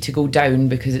quality to go down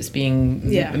because it's being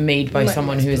made by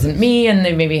someone who isn't me, and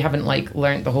they maybe haven't like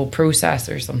learned the whole process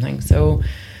or something. So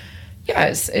yeah,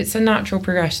 it's a natural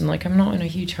progression. Like, I'm not in a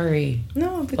huge hurry.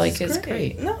 No, but like, it's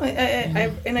great. No,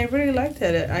 I really liked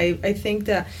it. I think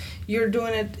that you're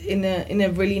doing it in a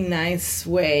really nice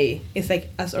way. It's like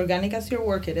as organic as your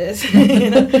work it is, you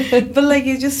know? But like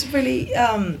it's just really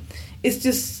it's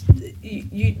just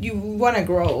you want to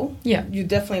grow. Yeah, you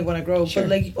definitely want to grow. Sure.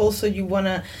 But like also you want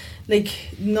to like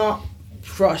not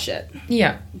rush it.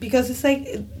 Yeah, because it's like,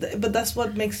 but that's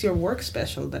what makes your work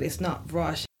special, that it's not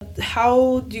rushed.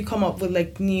 How do you come up with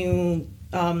like new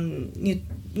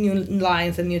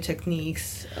lines and new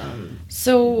techniques?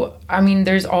 So I mean,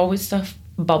 there's always stuff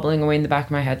bubbling away in the back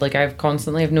of my head. Like, I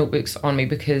constantly have notebooks on me,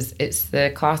 because it's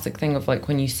the classic thing of like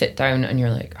when you sit down and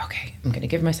you're like, okay, I'm gonna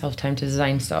give myself time to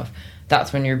design stuff.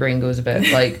 That's when your brain goes a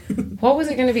bit like, what was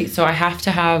it gonna be? So I have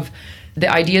to have, the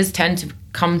ideas tend to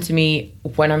come to me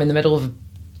when I'm in the middle of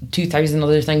 2,000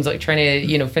 other things, like trying to,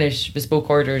 you know, finish bespoke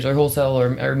orders or wholesale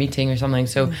or meeting or something.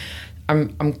 So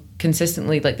I'm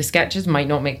consistently, like, the sketches might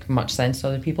not make much sense to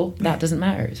other people. That doesn't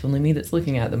matter. It's only me that's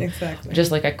looking at them. Exactly.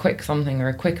 Just like a quick something or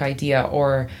a quick idea,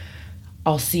 or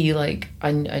I'll see like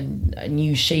a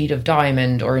new shade of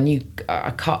diamond or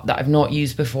a cut that I've not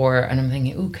used before, and I'm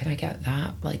thinking, oh, could I get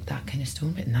that, like that kind of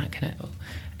stone bit and that kind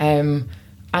of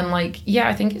and like, yeah,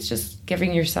 I think it's just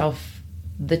giving yourself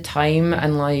the time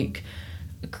and like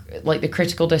the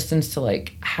critical distance to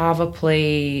like have a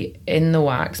play in the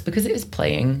wax, because it is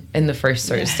playing in the first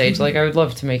sort of stage. Like, I would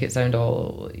love to make it sound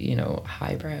all, you know,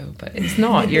 highbrow, but it's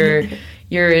not.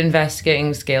 You're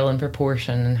investigating scale and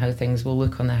proportion and how things will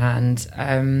look on the hand.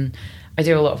 I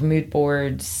do a lot of mood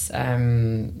boards,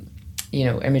 you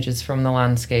know, images from the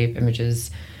landscape, images,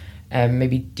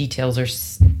 maybe details or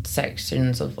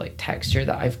sections of like texture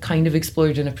that I've kind of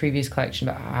explored in a previous collection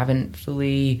but I haven't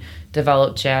fully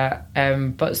developed yet.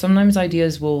 But sometimes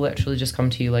ideas will literally just come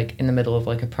to you like in the middle of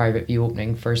like a private view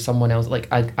opening for someone else, like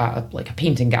a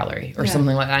painting gallery or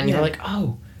something like that, and you're like,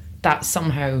 oh, that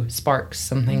somehow sparks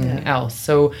something else.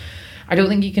 So I don't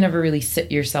think you can ever really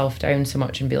sit yourself down so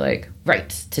much and be like, right,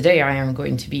 today I am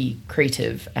going to be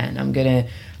creative and I'm gonna,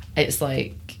 it's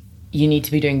like, you need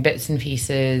to be doing bits and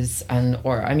pieces,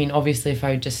 or I mean, obviously if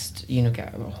I just, you know,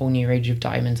 get a whole new range of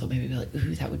diamonds, I'll maybe be like,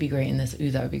 ooh, that would be great in this, ooh,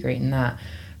 that would be great in that.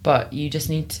 But you just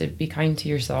need to be kind to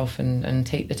yourself and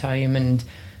take the time and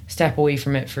step away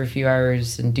from it for a few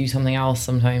hours and do something else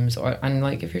sometimes, and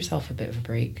like give yourself a bit of a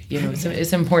break, you know.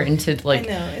 It's important to like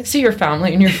see your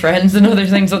family and your friends and other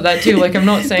things like that too. Like, I'm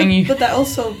not saying but that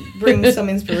also brings some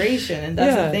inspiration, and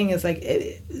that's the thing, is like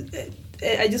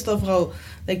I just love how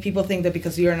like people think that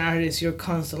because you're an artist you're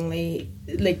constantly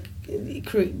like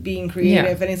being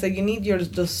creative, and it's like you need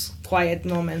those quiet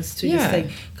moments to just like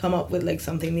come up with like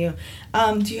something new.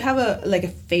 Do you have a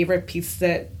favorite piece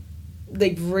that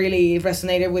like really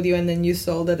resonated with you, and then you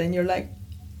sold it and you're like,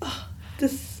 oh,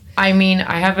 this? I mean,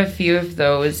 I have a few of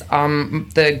those.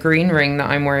 The green ring that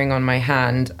I'm wearing on my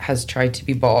hand has tried to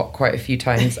be bought quite a few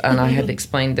times, and I had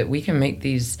explained that we can make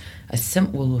these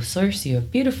we'll source you a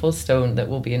beautiful stone that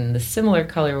will be in the similar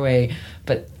colorway,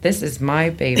 but this is my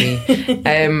baby.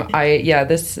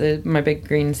 This my big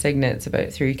green signet. It's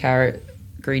about 3 carat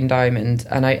green diamond,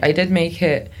 and I did make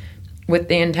it with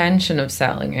the intention of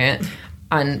selling it.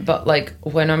 But like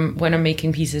when I'm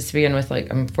making pieces to begin with,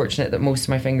 like I'm fortunate that most of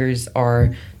my fingers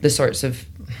are the sorts of,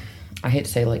 I hate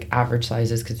to say like average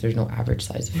sizes because there's no average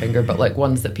size of finger, but like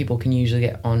ones that people can usually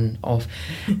get off.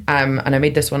 And I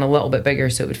made this one a little bit bigger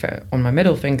so it would fit on my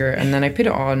middle finger, and then I put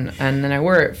it on and then I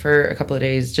wore it for a couple of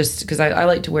days just because I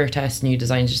like to test new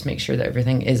designs, just make sure that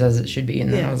everything is as it should be.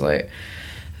 And then I was like,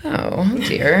 oh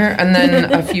dear. And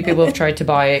then a few people have tried to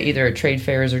buy it either at trade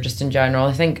fairs or just in general,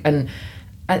 I think. And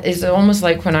it's almost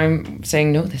like when I'm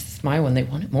saying, no, this is my one, they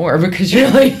want it more because you're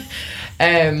like,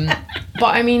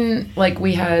 but I mean, like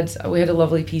we had a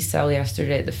lovely piece sell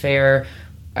yesterday at the fair.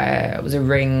 It was a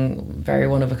ring, very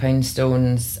one of a kind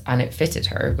stones, and it fitted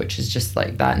her, which is just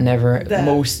like that.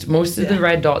 Most of the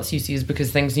red dots you see is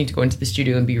because things need to go into the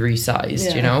studio and be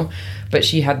resized, you know. But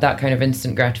she had that kind of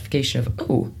instant gratification of,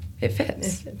 oh, it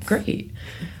fits. Great.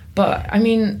 But I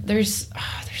mean, there's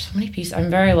so many pieces. I'm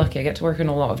very lucky. I get to work on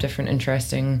a lot of different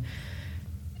interesting,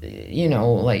 you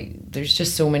know, like there's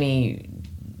just so many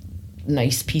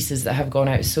nice pieces that have gone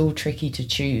out. It's so tricky to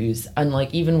choose. And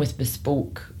like even with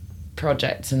bespoke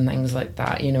projects and things like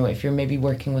that, you know, if you're maybe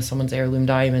working with someone's heirloom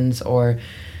diamonds or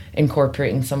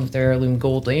incorporating some of their heirloom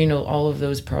gold, you know, all of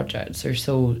those projects are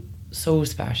so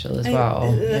special as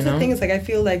well. That's the thing, is like I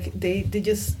feel like they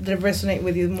resonate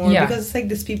with you more because it's like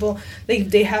these people, like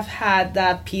they have had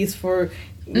that piece for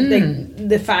like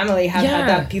the family have had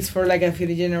that piece for like a few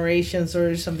generations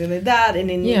or something like that, and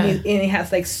it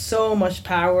has like so much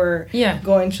power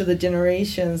going through the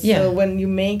generations. So when you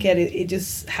make it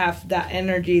just have that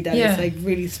energy that is like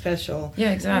really special.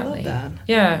 Exactly. I love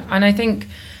that. And I think,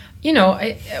 you know,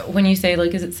 when you say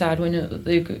like, is it sad when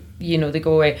they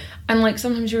go away, and like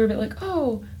sometimes you're a bit like,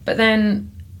 oh, but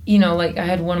then, you know, like I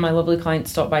had one of my lovely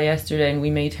clients stop by yesterday and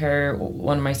we made her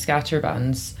one of my scatter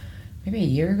bands maybe a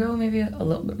year ago, maybe a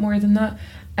little bit more than that,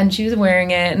 and she was wearing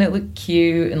it and it looked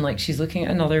cute, and like she's looking at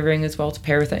another ring as well to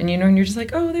pair with it, and you know, and you're just like,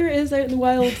 oh, there it is out in the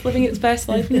wild living its best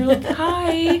life, and you're like,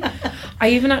 hi. I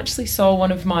even actually saw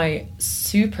one of my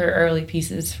super early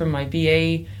pieces from my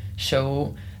BA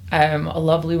show. A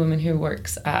lovely woman who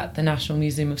works at the National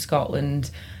Museum of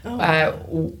Scotland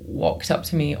walked up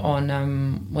to me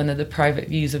on one of the private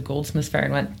views of Goldsmiths Fair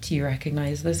and went, do you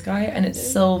recognise this guy? And it's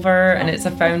silver and it's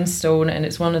a found stone and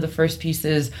it's one of the first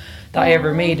pieces that I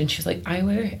ever made. And she was like, I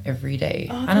wear it every day.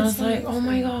 And I was like, oh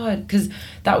my God, because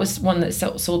that was one that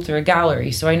sold through a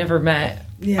gallery, so I never met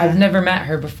I've never met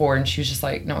her before, and she was just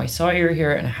like, no, I saw you were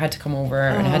here and I had to come over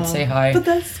and I had to say hi. But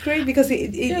that's great because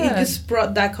it just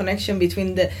brought that connection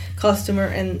between the customer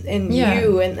and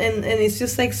you, and it's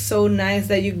just like so nice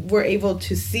that you were able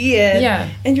to see it,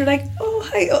 and you're like, oh,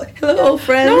 hi, hello, old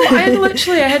friend. No,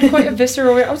 I had quite a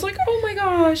visceral, I was like, oh my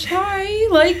gosh, hi,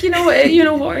 like,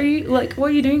 what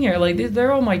are you doing here? Like,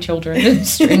 they're all my children in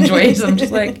strange ways. I'm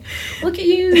just like, look at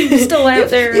you, still out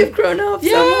there. You've grown up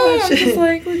so much. I'm just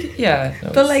like, look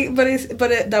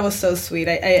at, that was so sweet.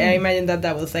 I imagine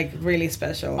that was like really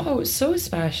special. Oh, it's so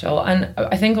special. And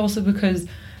I think also because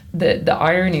the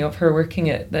irony of her working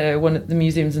at one of the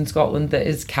museums in Scotland that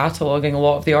is cataloguing a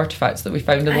lot of the artifacts that we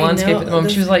found in the landscape at the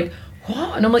moment, she was like,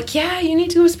 what? And I'm like, yeah, you need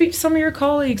to go speak to some of your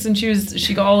colleagues. And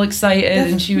she got all excited.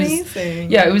 That's and she was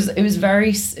amazing.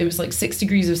 it was like 6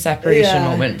 degrees of separation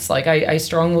moments. Like I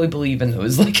strongly believe in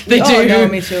those. Like they do. No,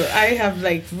 me too. I have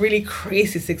like really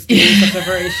crazy 6 degrees of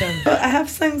separation. But I have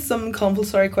some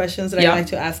compulsory questions that I like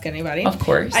to ask anybody. Of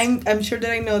course. I'm sure that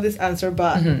I know this answer,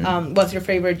 but what's your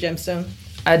favorite gemstone?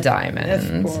 A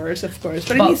diamond. Of course.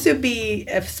 But it needs to be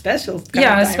a special kind of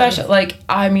diamond. Special. Like,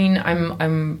 I mean,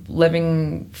 I'm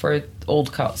living for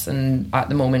old cuts and at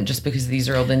the moment just because these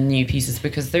are all the new pieces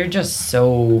because they're just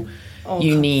so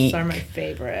unique. Cuts are my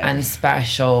favorite. And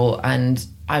special, and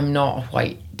I'm not a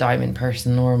white diamond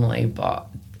person normally, but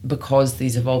because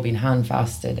these have all been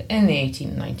handfasted in the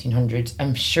 1900s,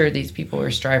 I'm sure these people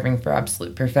are striving for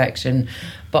absolute perfection,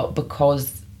 but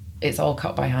because it's all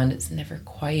cut by hand, it's never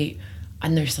quite.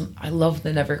 And there's some, I love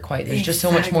the never quite. There's just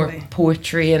so much more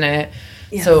poetry in it.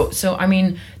 Yes. So I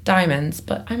mean, diamonds,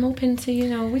 but I'm open to, you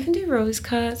know, we can do rose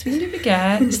cuts, we can do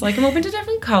baguettes. Like, I'm open to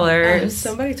different colors.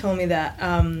 Somebody told me that,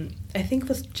 I think it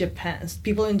was Japan.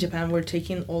 People in Japan were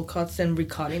taking old cuts and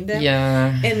recutting them.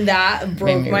 Yeah. And that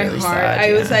broke my really heart.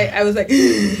 Sad, I was like,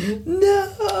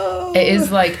 no. It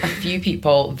is like a few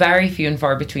people, very few and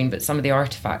far between, but some of the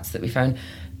artifacts that we found,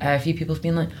 a few people have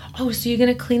been like, oh, so you're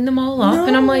going to clean them all up? No.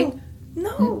 And I'm like,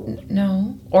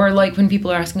 no. Or like when people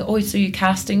are asking, oh, so you're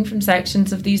casting from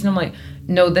sections of these? And I'm like,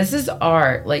 no, this is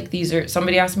art. Like, these are,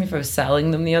 somebody asked me if I was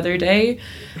selling them the other day,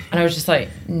 and I was just like,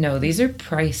 no, these are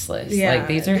priceless. Yeah, like,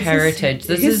 these are heritage.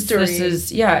 This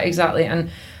is yeah, exactly. And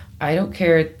I don't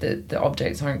care that the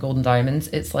objects aren't gold and diamonds.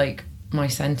 It's like my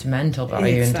sentimental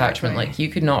value and attachment. Like, you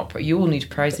will need to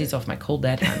prize these off my cold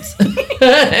dead hands.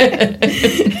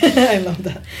 I love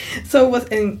that. So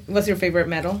what's your favorite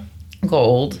metal?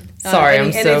 Gold. Sorry,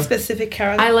 any specific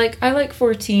carat? I like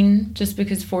 14, just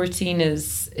because 14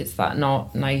 it's that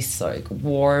not nice, like,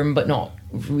 warm but not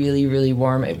really really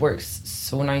warm. It works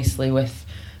so nicely with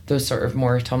those sort of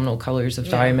more autumnal colors of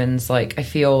diamonds. Like, I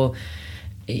feel,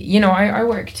 you know, I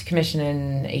worked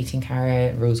commissioning 18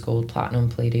 carat, rose gold, platinum,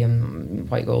 palladium,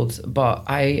 white gold, but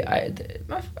I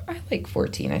like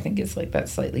 14. I think it's like that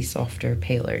slightly softer,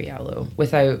 paler yellow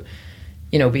without,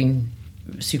 you know, being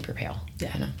super pale.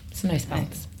 Yeah, you know, it's a nice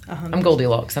balance. 100%. I'm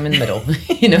Goldilocks. I'm in the middle.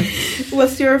 You know.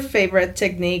 What's your favorite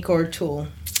technique or tool?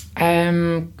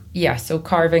 So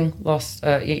carving,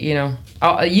 you know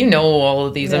all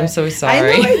of these. Yeah. I'm so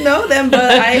sorry. I know them, but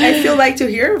I feel like to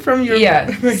hear from your.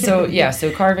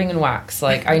 So carving and wax.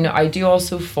 Like, I know I do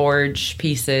also forge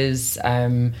pieces,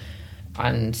 and,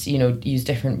 you know, use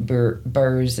different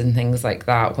burrs and things like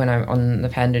that when I'm on the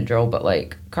pendant drill. But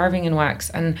like carving and wax,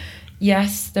 and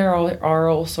yes, there are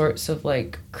all sorts of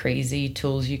like crazy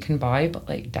tools you can buy, but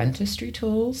like dentistry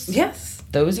tools. Yes.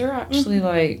 Those are actually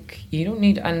like, you don't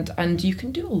need, and you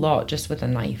can do a lot just with a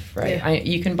knife, right? Yeah.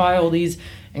 You can buy all these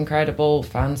incredible,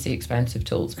 fancy, expensive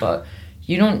tools, but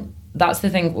you don't, that's the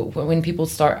thing, when people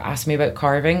start asking me about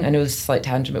carving, I know this is a slight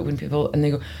tangent, but when people, and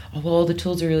they go, oh, well, all the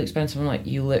tools are really expensive. I'm like,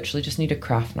 you literally just need a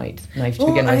craft knife to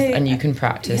begin with, and you can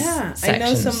practice sections. I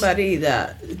know somebody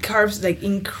that carves like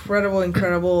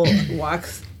incredible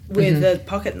wax with a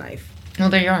pocket knife. Oh,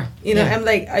 there you are. You know, I'm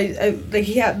like, I like,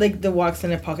 he had like the wax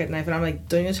and a pocket knife, and I'm like,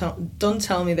 don't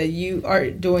tell me that you are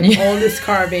doing all this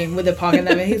carving with a pocket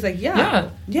knife. And he's like, yeah,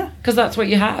 because that's what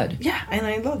you had. Yeah, and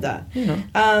I love that. You know,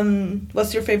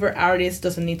 what's your favorite artist?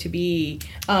 Doesn't need to be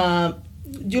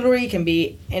jewelry. Can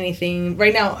be anything.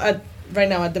 Right now at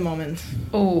the moment.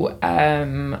 Oh,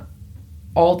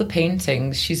 all the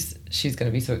paintings. She's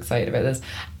going to be so excited about this.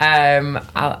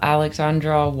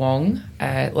 Alexandra Wong,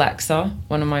 Lexa,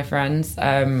 one of my friends.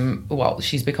 Well,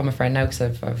 she's become a friend now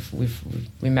because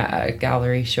we met at a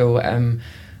gallery show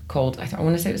called, I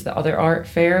want to say it was the Other Art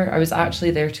Fair. I was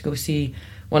actually there to go see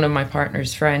one of my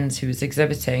partner's friends who was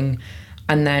exhibiting,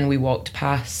 and then we walked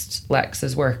past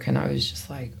Lexa's work, and I was just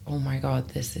like, oh my God,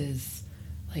 this is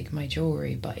like my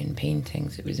jewelry, but in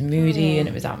paintings. It was moody and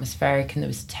it was atmospheric and there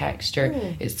was texture.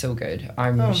 It's so good.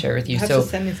 I'm going to share with you. You have to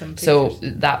send me some pictures. So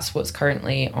that's what's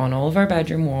currently on all of our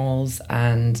bedroom walls,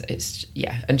 and it's,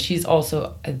 and she's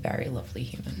also a very lovely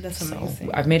human. That's amazing.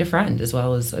 So I've made a friend as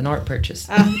well as an art purchase.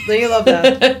 Don't you love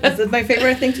that? That's my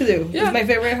favorite thing to do. Yeah. It's my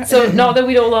favorite. So not that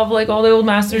we don't love like all the old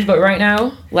masters, but right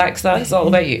now, Lexa, it's all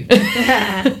about you.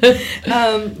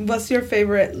 What's your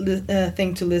favorite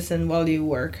thing to listen while you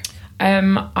work?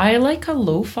 I like a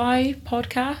lo-fi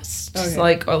podcast,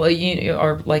 like a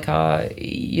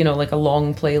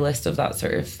long playlist of that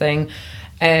sort of thing,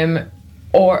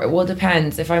 or well, it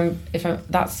depends. If I'm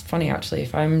that's funny actually.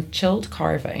 If I'm chilled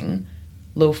carving,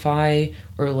 lo-fi,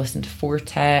 or listen to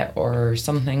Fortet or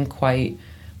something quite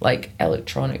like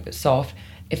electronic but soft.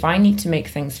 If I need to make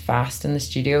things fast in the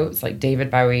studio, it's like David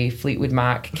Bowie, Fleetwood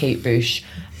Mac, Kate Bush.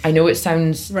 I know it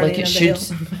sounds like it should.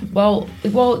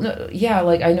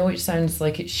 Like I know it sounds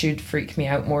like it should freak me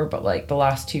out more, but like the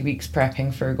last 2 weeks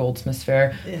prepping for a Goldsmiths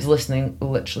Fair, I was listening.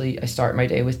 Literally, I start my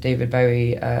day with David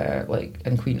Bowie,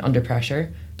 and Queen Under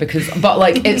Pressure because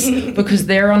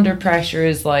their Under Pressure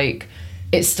is like,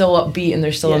 it's still upbeat and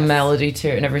there's still a melody to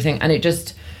it and everything, and it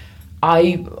just,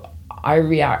 I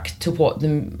react to what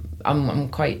I'm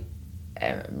quite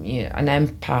an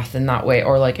empath in that way,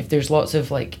 or like if there's lots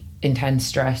of like intense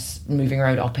stress moving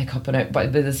around, I'll pick up on it. But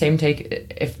at the same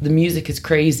take, if the music is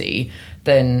crazy,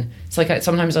 then it's like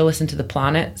sometimes I listen to the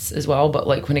planets as well, but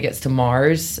like when it gets to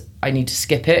Mars, I need to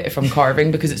skip it if I'm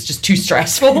carving because it's just too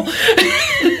stressful.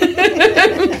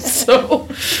 So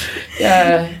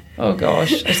yeah, oh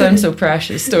gosh, I sound so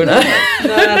precious, don't I?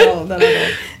 Not at all, not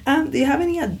at all. Do you have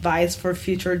any advice for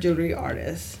future jewelry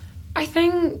artists? I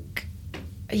think,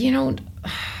 you know,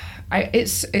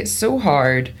 it's so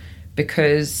hard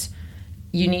because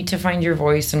you need to find your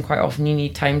voice, and quite often you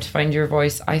need time to find your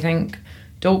voice. I think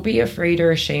don't be afraid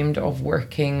or ashamed of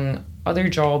working other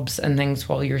jobs and things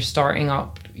while you're starting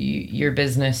up your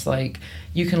business. Like,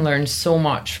 you can learn so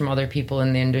much from other people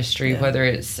in the industry, whether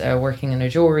it's working in a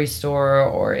jewelry store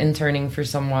or interning for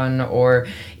someone, or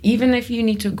even if you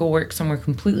need to go work somewhere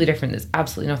completely different that's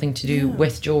absolutely nothing to do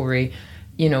with jewelry,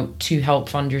 you know, to help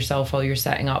fund yourself while you're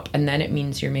setting up. And then it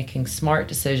means you're making smart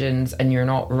decisions and you're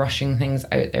not rushing things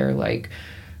out there. Like,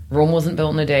 Rome wasn't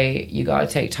built in a day. You got to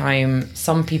take time.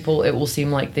 Some people, it will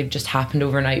seem like they've just happened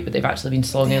overnight, but they've actually been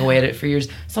slogging away at it for years.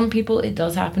 Some people, it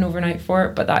does happen overnight for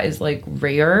it, but that is like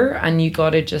rare, and you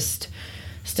got to just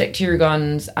stick to your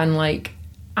guns and like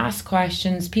ask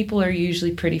questions. People are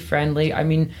usually pretty friendly. I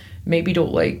mean, maybe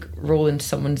don't like roll into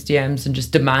someone's DMs and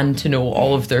just demand to know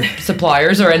all of their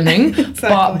suppliers or anything.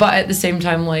 Exactly. But at the same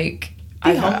time, like,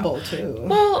 be humble too.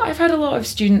 Well, I've had a lot of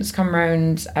students come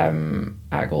around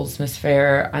at Goldsmiths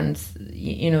Fair, and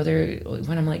you know, they're,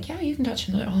 when I'm like, yeah, you can touch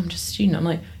them, they're like, oh, I'm just a student. I'm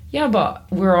like, yeah,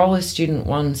 but we're all a student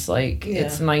once. Like,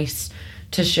 it's nice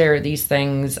to share these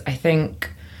things. I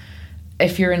think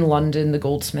if you're in London, the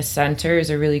Goldsmith Centre is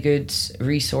a really good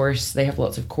resource. They have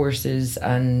lots of courses,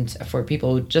 and for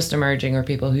people just emerging or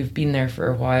people who've been there for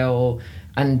a while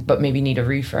but maybe need a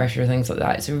refresh or things like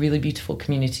that, it's a really beautiful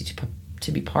community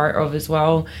to be part of as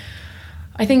well.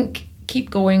 I think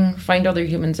keep going, find other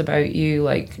humans about you.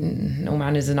 Like, no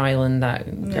man is an island, that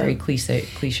very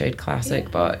cliched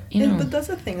classic, but you know. But that's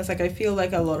the thing, it's like I feel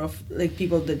like a lot of like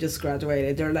people that just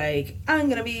graduated, they're like, I'm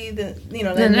gonna be the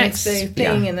next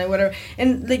thing and then whatever,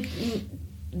 and like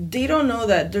they don't know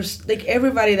that there's like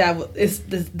everybody that is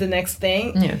the next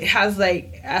thing has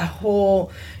like a whole,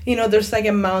 you know, there's like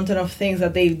a mountain of things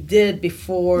that they did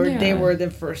before they were the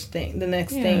first thing, the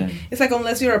next thing. It's like,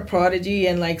 unless you're a prodigy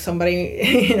and like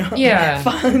somebody, you know,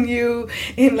 found you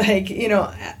and like, you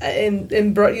know,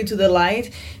 and brought you to the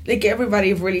light, like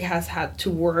everybody really has had to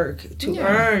work to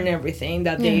earn everything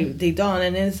that they done.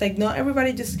 And it's like, not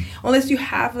everybody just, unless you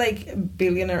have like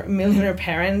millionaire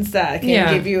parents that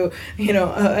can give you, you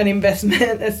know, an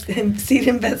investment, a seed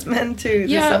investment to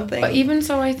do something. But even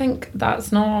so, I think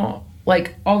that's not,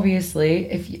 like, obviously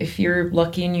if you're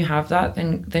lucky and you have that,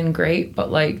 then great,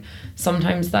 but like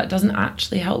sometimes that doesn't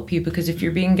actually help you, because if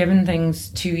you're being given things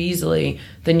too easily,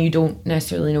 then you don't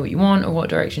necessarily know what you want or what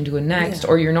direction to go next,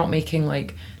 or you're not making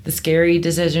like the scary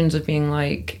decisions of being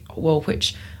like, well,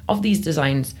 which of these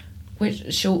designs,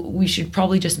 we should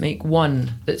probably just make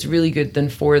one that's really good than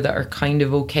four that are kind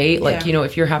of okay. Like, you know,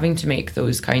 if you're having to make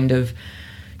those kind of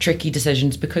tricky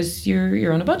decisions because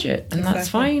you're on a budget, and that's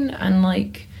fine, and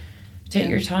like take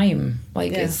your time.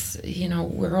 Like, it's, you know,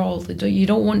 we're all, you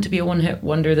don't want to be a one-hit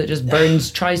wonder that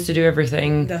just tries to do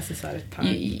everything. That's the saddest part.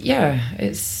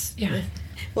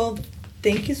 Well,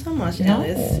 thank you so much,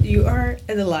 Ellis. You are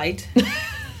a delight.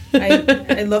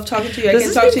 I love talking to you. I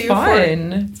can talk to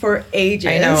you for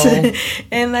ages. I know.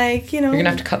 And like, you know, you're gonna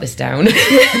have to cut this down.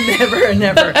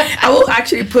 Never. I will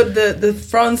actually put the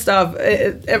front stuff.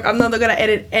 I'm not gonna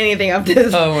edit anything of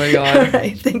this. Oh my god. All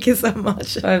right, thank you so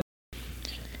much. Bye.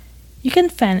 You can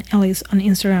find Ellis on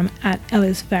Instagram at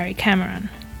Ellis Mhairi Cameron,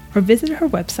 or visit her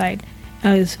website,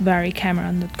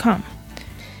 ellismhairicameron.com.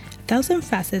 1,000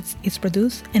 Facets is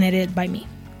produced and edited by me.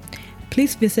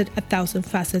 Please visit 1,000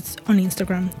 Facets on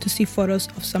Instagram to see photos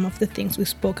of some of the things we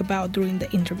spoke about during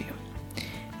the interview.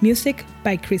 Music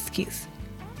by Chris Keys.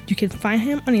 You can find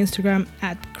him on Instagram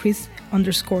at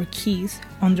Chris_Keys__.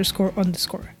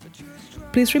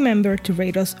 Please remember to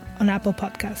rate us on Apple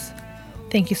Podcasts.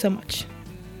 Thank you so much.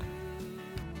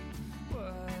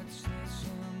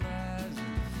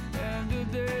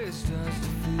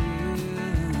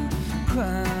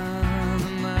 Cry